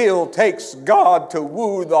 It still takes God to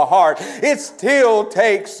woo the heart. It still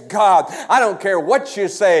takes God. I don't care what you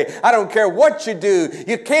say. I don't care what you do.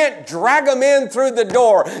 You can't drag them in through the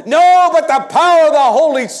door. No, but the power of the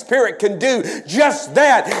Holy Spirit can do just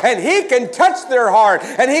that. And He can touch their heart.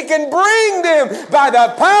 And He can bring them by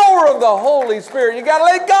the power of the Holy Spirit. You got to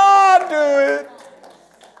let God do it.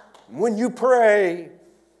 When you pray,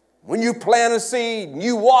 when you plant a seed,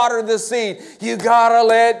 you water the seed, you got to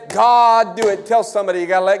let God do it. Tell somebody you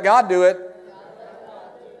got to let God do it.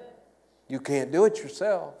 You can't do it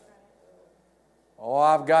yourself. Oh,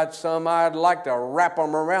 I've got some I'd like to wrap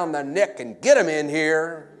them around the neck and get them in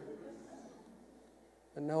here.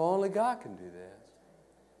 But no, only God can do that.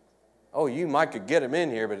 Oh, you might could get them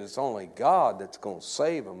in here, but it's only God that's going to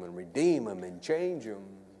save them and redeem them and change them.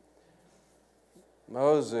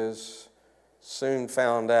 Moses soon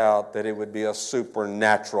found out that it would be a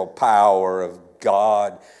supernatural power of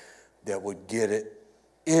God that would get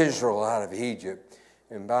Israel out of Egypt.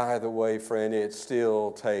 And by the way, friend, it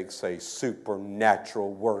still takes a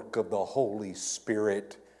supernatural work of the Holy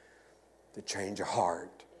Spirit to change a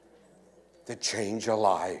heart, to change a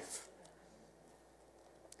life.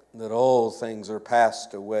 That old things are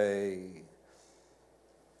passed away.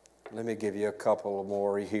 Let me give you a couple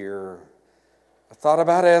more here. I thought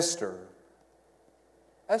about Esther.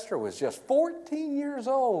 Esther was just 14 years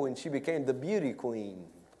old when she became the beauty queen.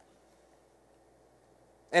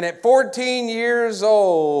 And at 14 years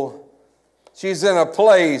old, she's in a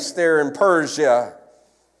place there in Persia.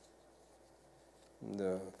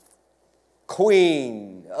 The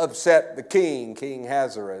queen upset the king, King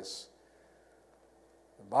Ahasuerus.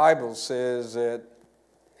 The Bible says that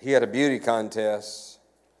he had a beauty contest.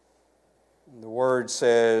 The word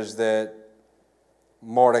says that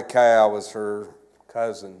Mordecai was her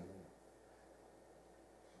cousin.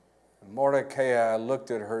 Mordecai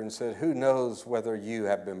looked at her and said, who knows whether you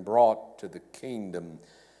have been brought to the kingdom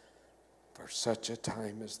for such a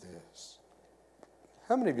time as this?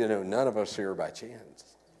 How many of you know none of us here by chance?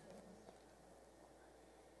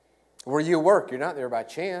 Where you work, you're not there by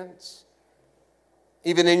chance.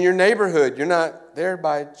 Even in your neighborhood, you're not there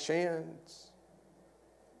by chance.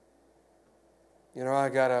 You know, I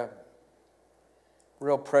got a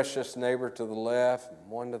real precious neighbor to the left and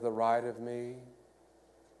one to the right of me.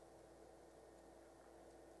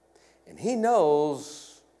 And he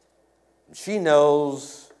knows, she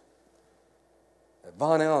knows, that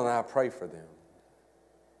Vonell and I pray for them.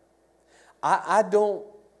 I don't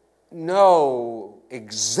know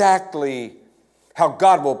exactly how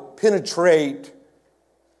God will penetrate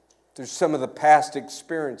through some of the past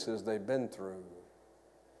experiences they've been through.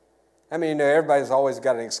 I mean, you know, everybody's always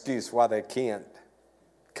got an excuse why they can't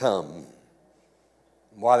come,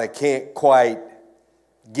 why they can't quite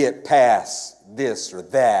get past this or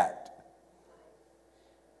that.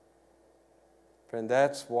 Friend,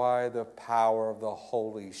 that's why the power of the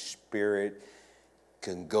Holy Spirit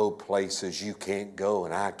can go places you can't go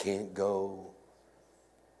and I can't go.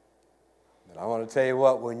 But I want to tell you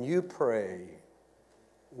what, when you pray,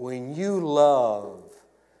 when you love,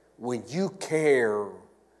 when you care,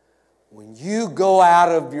 when you go out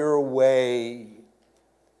of your way.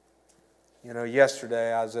 You know,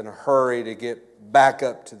 yesterday I was in a hurry to get back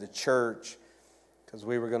up to the church because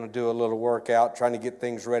we were going to do a little workout, trying to get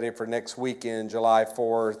things ready for next weekend, July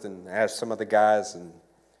 4th, and ask some of the guys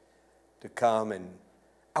to come. And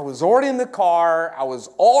I was already in the car. I was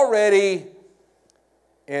already,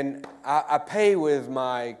 and I pay with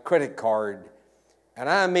my credit card. And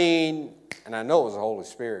I mean, and I know it was the Holy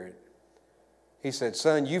Spirit. He said,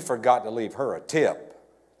 son, you forgot to leave her a tip.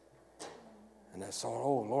 And I thought,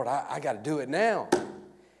 oh, Lord, I got to do it now.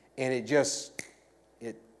 And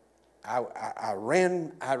I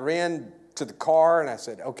ran to the car and I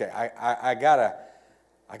said, okay, I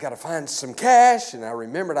gotta find some cash. And I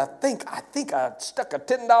remembered, I think I stuck a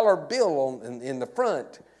 $10 bill in the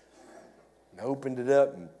front. And I opened it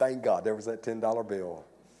up and thank God there was that $10 bill.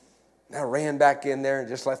 And I ran back in there and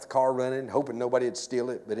just left the car running, hoping nobody would steal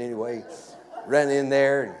it. But anyway, ran in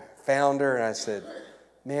there and found her and I said,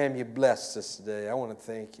 ma'am, you blessed us today. I want to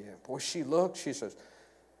thank you. Boy, she looked, she says,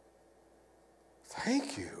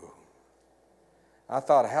 thank you. I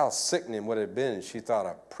thought how sickening would it have been if she thought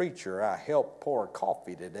a preacher I helped pour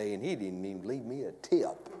coffee today and he didn't even leave me a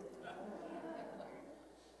tip.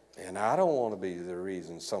 And I don't want to be the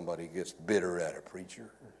reason somebody gets bitter at a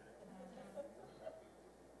preacher.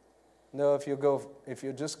 No, if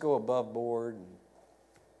you'll just go above board.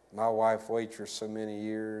 My wife waitress so many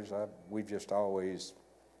years, we've just always,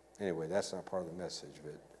 anyway, that's not part of the message,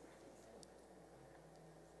 but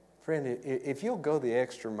friend, if you'll go the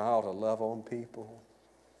extra mile to love on people,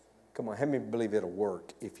 come on, how many believe it'll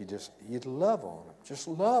work if you'd love on them? Just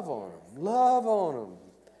love on them. Love on them.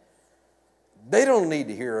 They don't need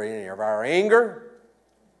to hear any of our anger.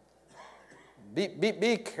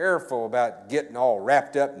 Be careful about getting all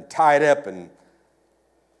wrapped up and tied up and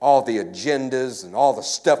all the agendas and all the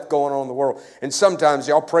stuff going on in the world. And sometimes,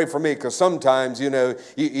 y'all pray for me, because sometimes,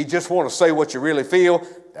 you just want to say what you really feel.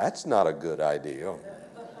 That's not a good idea.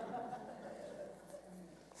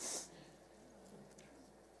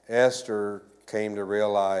 Esther came to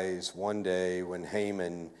realize one day when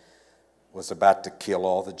Haman was about to kill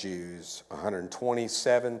all the Jews,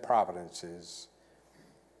 127 providences.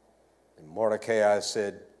 And Mordecai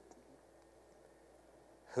said,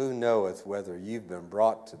 who knoweth whether you've been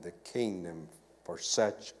brought to the kingdom for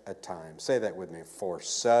such a time? Say that with me. For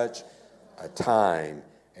such a time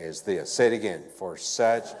as this. Say it again. For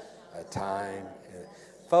such a time.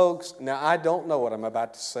 Folks, now I don't know what I'm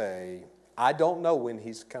about to say. I don't know when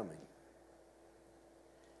he's coming.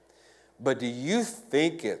 But do you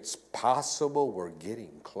think it's possible we're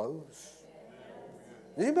getting close?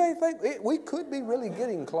 Anybody think we could be really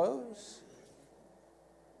getting close?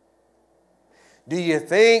 Do you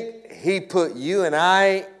think he put you and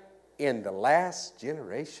I in the last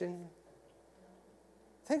generation?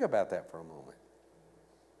 Think about that for a moment.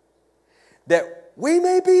 That we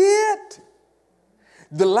may be it.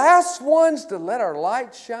 The last ones to let our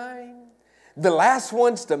light shine. The last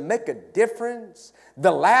ones to make a difference.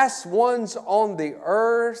 The last ones on the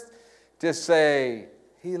earth to say,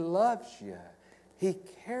 he loves you. He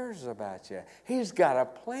cares about you. He's got a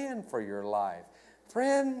plan for your life.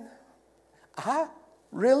 Friend, I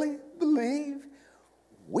really believe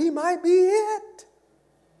we might be it.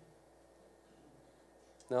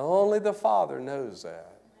 Now, only the Father knows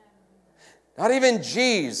that. Not even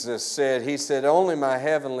Jesus said, he said, only my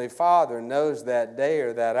heavenly Father knows that day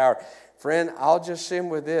or that hour. Friend, I'll just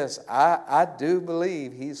end with this. I do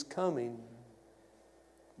believe he's coming.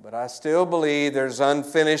 But I still believe there's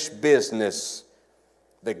unfinished business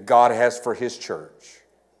that God has for his church.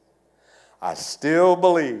 I still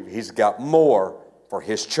believe he's got more for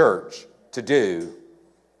his church to do.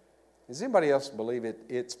 Does anybody else believe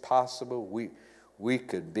it's possible we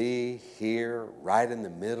could be here right in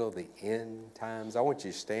the middle of the end times? I want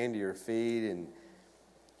you to stand to your feet. And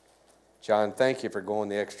John, thank you for going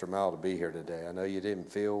the extra mile to be here today. I know you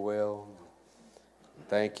didn't feel well.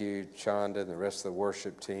 Thank you, Chanda, and the rest of the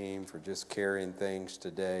worship team for just carrying things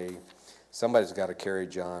today. Somebody's got to carry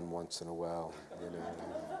John once in a while,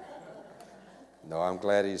 No, I'm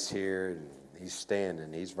glad he's here and he's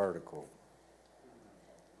standing. He's vertical.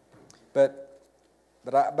 But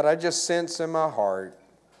I just sense in my heart,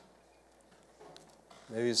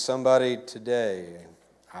 maybe somebody today,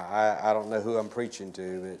 I don't know who I'm preaching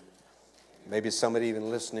to, but maybe somebody even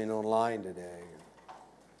listening online today.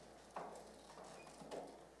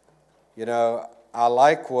 I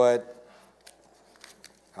like what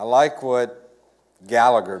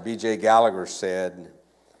B.J. Gallagher said.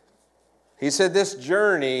 He said this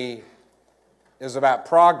journey is about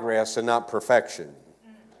progress and not perfection.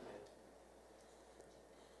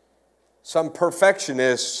 Some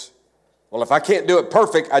perfectionists, well, if I can't do it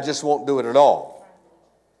perfect, I just won't do it at all.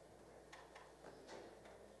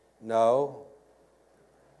 No.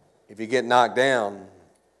 If you get knocked down,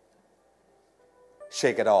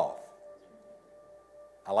 shake it off.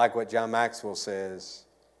 I like what John Maxwell says.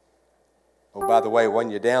 Oh, by the way,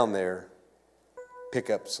 when you're down there, pick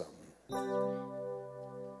up something.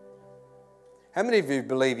 How many of you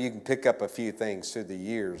believe you can pick up a few things through the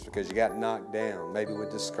years because you got knocked down, maybe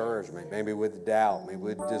with discouragement, maybe with doubt, maybe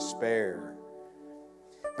with despair?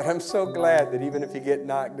 But I'm so glad that even if you get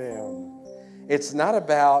knocked down, it's not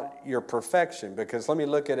about your perfection, because let me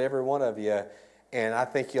look at every one of you, and I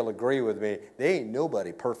think you'll agree with me, there ain't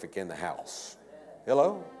nobody perfect in the house.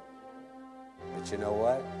 Hello? But you know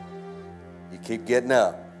what? You keep getting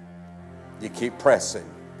up. You keep pressing.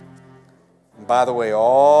 And by the way,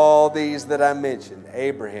 all these that I mentioned,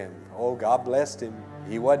 Abraham, oh, God blessed him.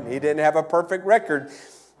 He didn't have a perfect record.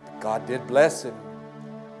 God did bless him.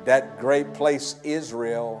 That great place,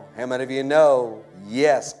 Israel, how many of you know?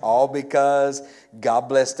 Yes, all because God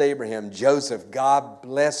blessed Abraham. Joseph, God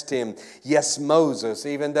blessed him. Yes, Moses,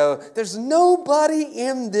 even though there's nobody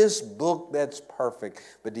in this book that's perfect.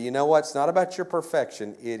 But do you know what? It's not about your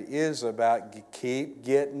perfection. It is about keep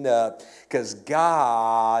getting up, because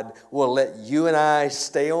God will let you and I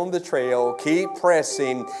stay on the trail, keep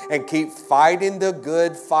pressing, and keep fighting the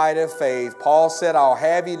good fight of faith. Paul said, I'll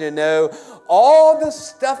have you to know all the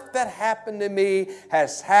stuff that happened to me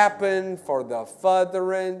has happened for the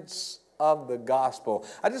furtherance of the gospel.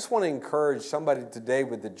 I just want to encourage somebody today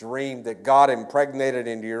with the dream that God impregnated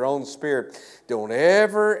into your own spirit. Don't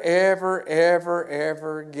ever, ever, ever,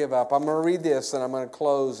 ever give up. I'm going to read this and I'm going to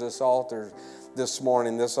close this altar this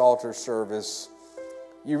morning, this altar service.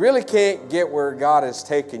 You really can't get where God has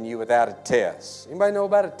taken you without a test. Anybody know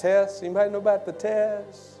about a test? Anybody know about the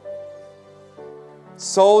test?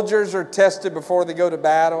 Soldiers are tested before they go to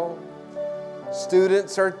battle.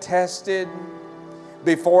 Students are tested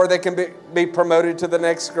before they can be promoted to the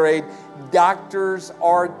next grade. Doctors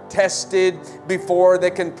are tested before they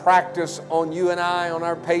can practice on you and I, on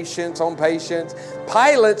our patients, on patients.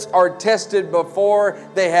 Pilots are tested before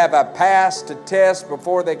they have a pass to test,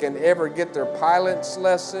 before they can ever get their pilot's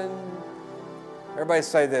lesson. Everybody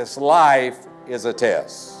say this: life is a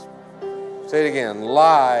test. Say it again: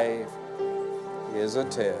 life is a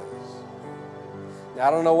test. Now,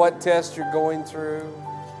 I don't know what test you're going through.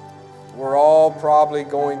 We're all probably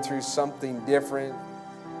going through something different.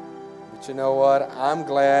 But you know what? I'm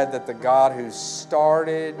glad that the God who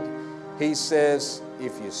started, He says,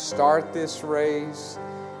 if you start this race,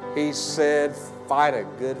 He said, fight a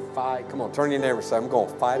good fight. Come on, turn to your neighbor and say, I'm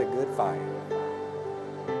going to fight a good fight.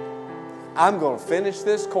 I'm going to finish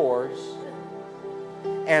this course,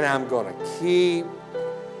 and I'm going to keep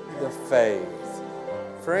the faith.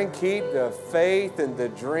 Friend, keep the faith and the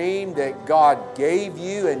dream that God gave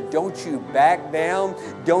you, and don't you back down.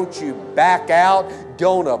 Don't you back out.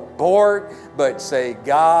 Don't abort, but say,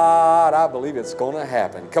 God, I believe it's going to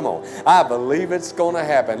happen. Come on. I believe it's going to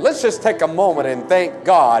happen. Let's just take a moment and thank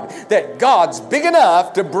God that God's big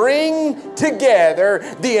enough to bring together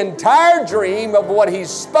the entire dream of what He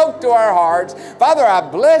spoke to our hearts. Father, I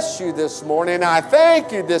bless you this morning. I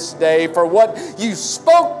thank you this day for what you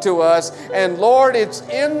spoke to us. And Lord, it's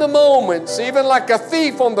in the moments, even like a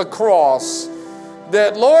thief on the cross,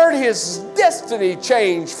 that, Lord, his destiny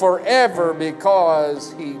changed forever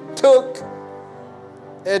because he took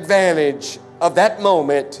advantage of that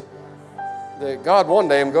moment that, God, one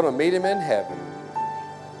day I'm going to meet him in heaven.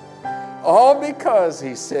 All because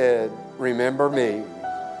he said, remember me.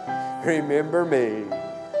 Remember me.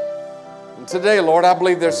 And today, Lord, I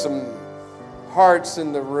believe there's some hearts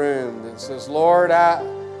in the room that says, Lord,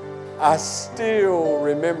 I still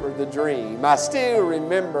remember the dream. I still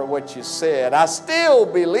remember what you said. I still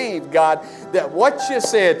believe, God, that what you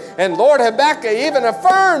said. And Lord, Habakkuk even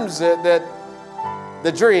affirms it, that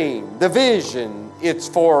the dream, the vision, it's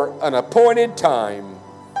for an appointed time.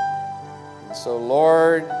 And so,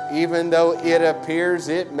 Lord, even though it appears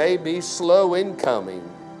it may be slow in coming,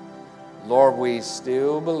 Lord, we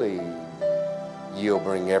still believe you'll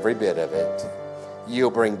bring every bit of it. You'll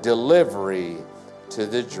bring delivery to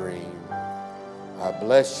the dream. I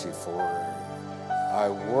bless you for it. I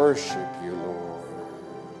worship you, Lord.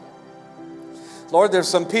 Lord, there's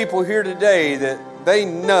some people here today that they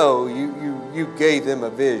know you gave them a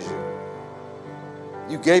vision.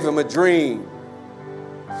 You gave them a dream.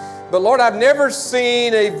 But Lord, I've never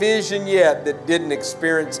seen a vision yet that didn't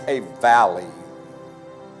experience a valley.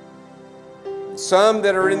 Some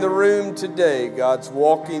that are in the room today, God's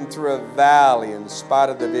walking through a valley in spite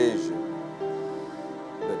of the vision.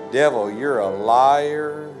 But devil, you're a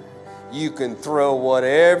liar. You can throw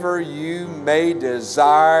whatever you may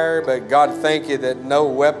desire, but God, thank you that no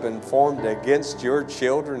weapon formed against your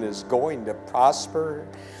children is going to prosper.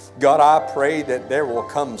 God, I pray that there will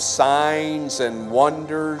come signs and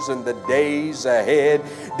wonders in the days ahead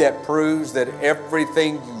that proves that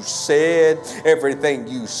everything you said, everything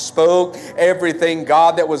you spoke, everything,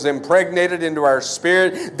 God, that was impregnated into our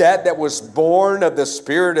spirit, that was born of the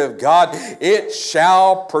Spirit of God, it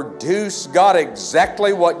shall produce, God,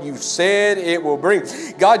 exactly what you said it will bring.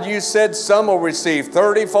 God, you said some will receive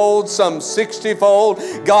 30-fold, some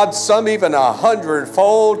 60-fold, God, some even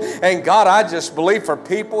 100-fold. And God, I just believe for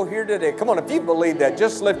people here today, come on, if you believe that,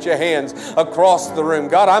 just lift your hands across the room.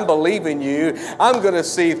 God, I'm believing you. I'm going to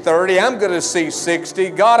see 30. I'm going to see 60.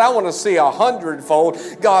 God, I want to see 100-fold.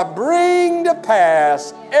 God, bring to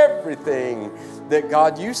pass everything that,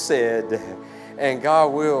 God, you said. And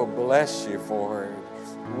God, we'll bless you for it.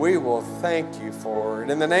 We will thank you for it.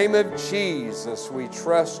 In the name of Jesus, we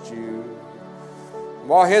trust you.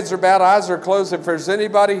 While heads are bowed, eyes are closed, if there's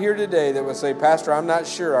anybody here today that would say, Pastor, I'm not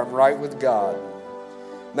sure I'm right with God.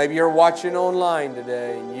 Maybe you're watching online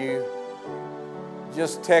today and you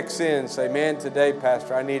just text in and say, man, today,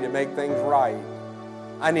 Pastor, I need to make things right.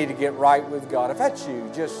 I need to get right with God. If that's you,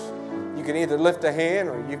 you can either lift a hand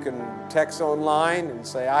or you can text online and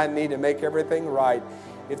say, I need to make everything right.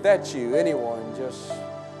 If that's you, anyone,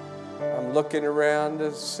 I'm looking around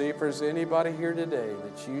to see if there's anybody here today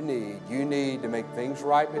that you need to make things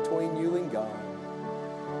right between you and God.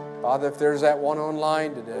 Father, if there's that one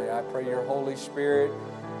online today, I pray your Holy Spirit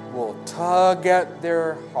will tug at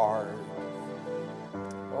their heart.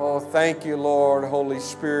 Oh, thank you, Lord, Holy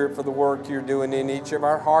Spirit, for the work you're doing in each of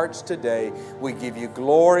our hearts today. We give you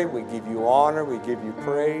glory, we give you honor, we give you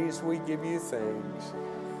praise, we give you thanks.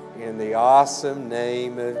 In the awesome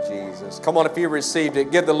name of Jesus. Come on, if you received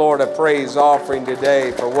it, give the Lord a praise offering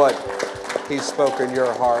today for what He spoke in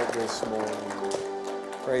your heart this morning.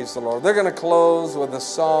 Praise the Lord. They're going to close with a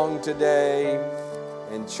song today.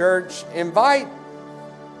 In church, invite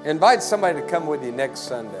somebody to come with you next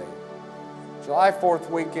Sunday. July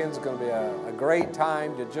 4th weekend is going to be a great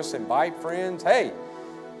time to just invite friends. Hey,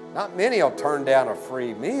 not many will turn down a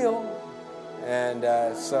free meal. And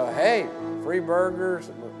so, hey, free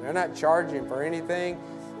burgers, they're not charging for anything.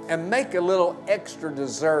 And make a little extra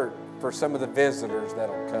dessert for some of the visitors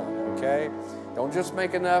that'll come, okay? Don't just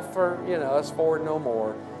make enough for, us four, no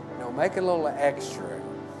more. Make a little extra.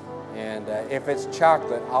 And if it's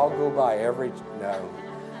chocolate, I'll go buy no.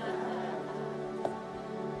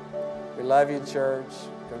 We love you, church. It's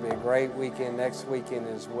going to be a great weekend next weekend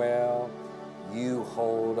as well. You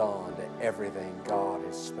hold on to everything God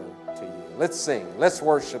has spoken to you. Let's sing. Let's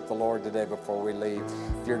worship the Lord today before we leave.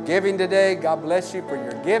 If you're giving today, God bless you for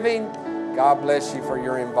your giving. God bless you for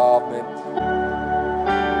your involvement.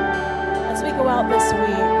 As we go out this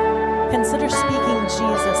week, consider speaking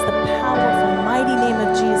Jesus, the powerful, mighty name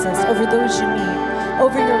of Jesus, over those you meet,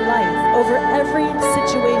 over your life, over every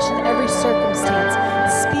situation, every circumstance.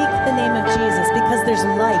 Speak the name of Jesus because there's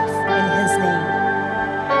life in His name.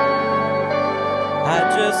 I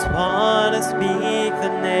just want to speak the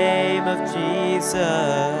name of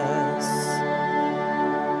Jesus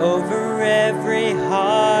over every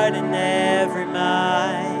heart and every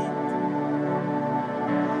mind.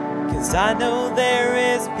 'Cause I know there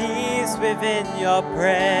is peace within your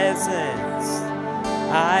presence.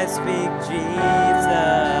 I speak Jesus.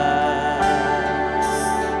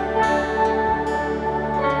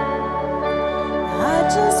 I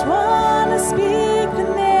just want to speak the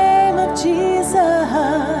name of Jesus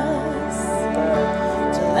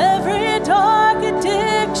till every dark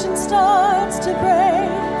addiction starts to break,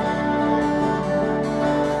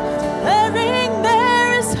 declaring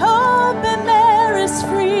there is hope and there is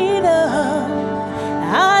freedom.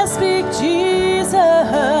 I speak Jesus.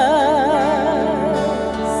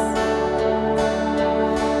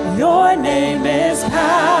 Your name is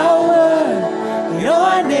power,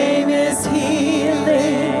 your name is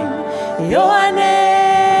healing, your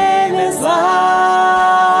name is life.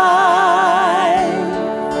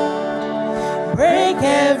 Break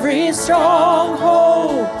every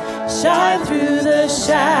stronghold, shine through the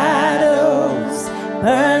shadows,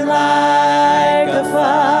 burn like a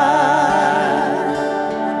fire.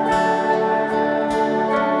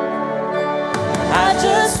 I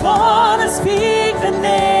just want to speak the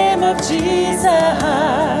name of Jesus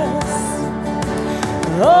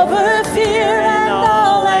over fear and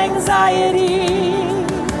all anxiety,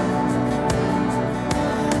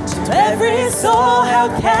 to every soul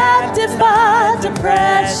held captive by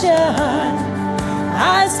depression.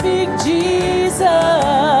 I speak Jesus,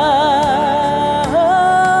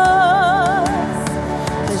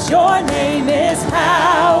 'cause your name is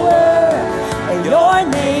power, and your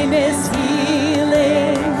name is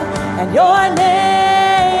healing, and your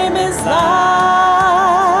name is life.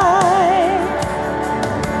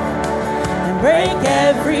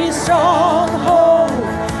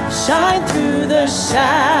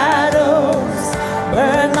 shadows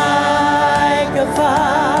burn like a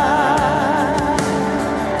fire.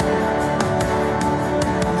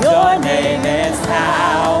 Your name is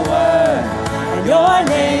power, and your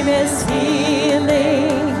name is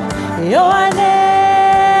healing. Your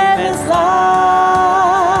name is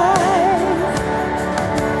life.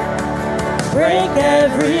 Break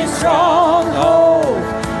every stronghold,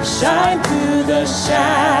 shine through the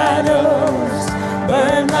shadows,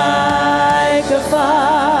 burn like a fire.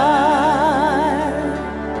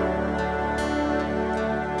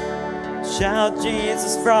 Shout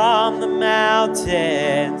Jesus from the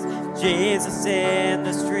mountains, Jesus in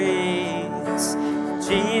the streets,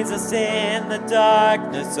 Jesus in the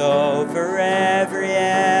darkness over every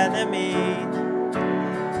enemy.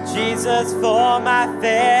 Jesus for my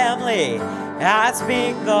family, I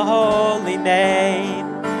speak the holy name,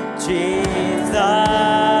 Jesus.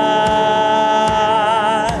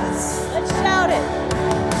 Let's shout it.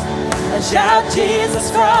 Let's shout Jesus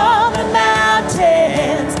from the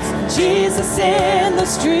mountains, Jesus in the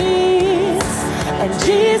streets, and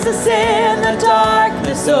Jesus in the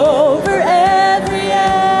darkness over every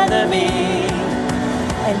enemy.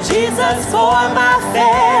 And Jesus for my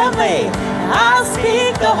family, I'll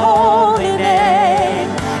speak the holy name,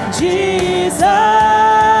 Jesus.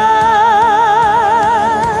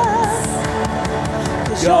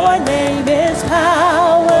 'Cause your name is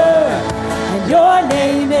power, and your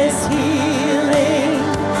name is healing,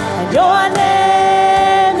 and your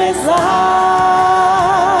name is life.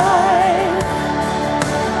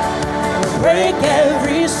 Break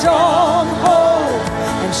every stronghold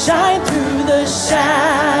and shine through the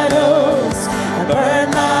shadows and burn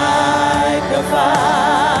like a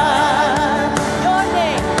fire. Your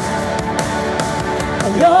name,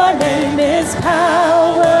 and your name is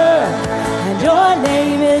power, and your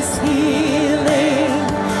name is healing,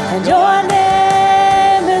 and your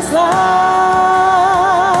name is life.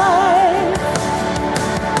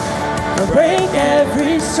 Break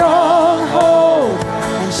every stronghold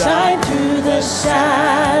and shine through the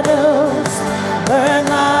shadows, burn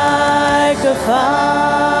like a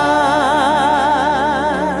fire.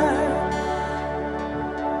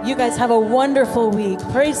 You guys have a wonderful week.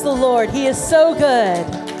 Praise the Lord. He is so good.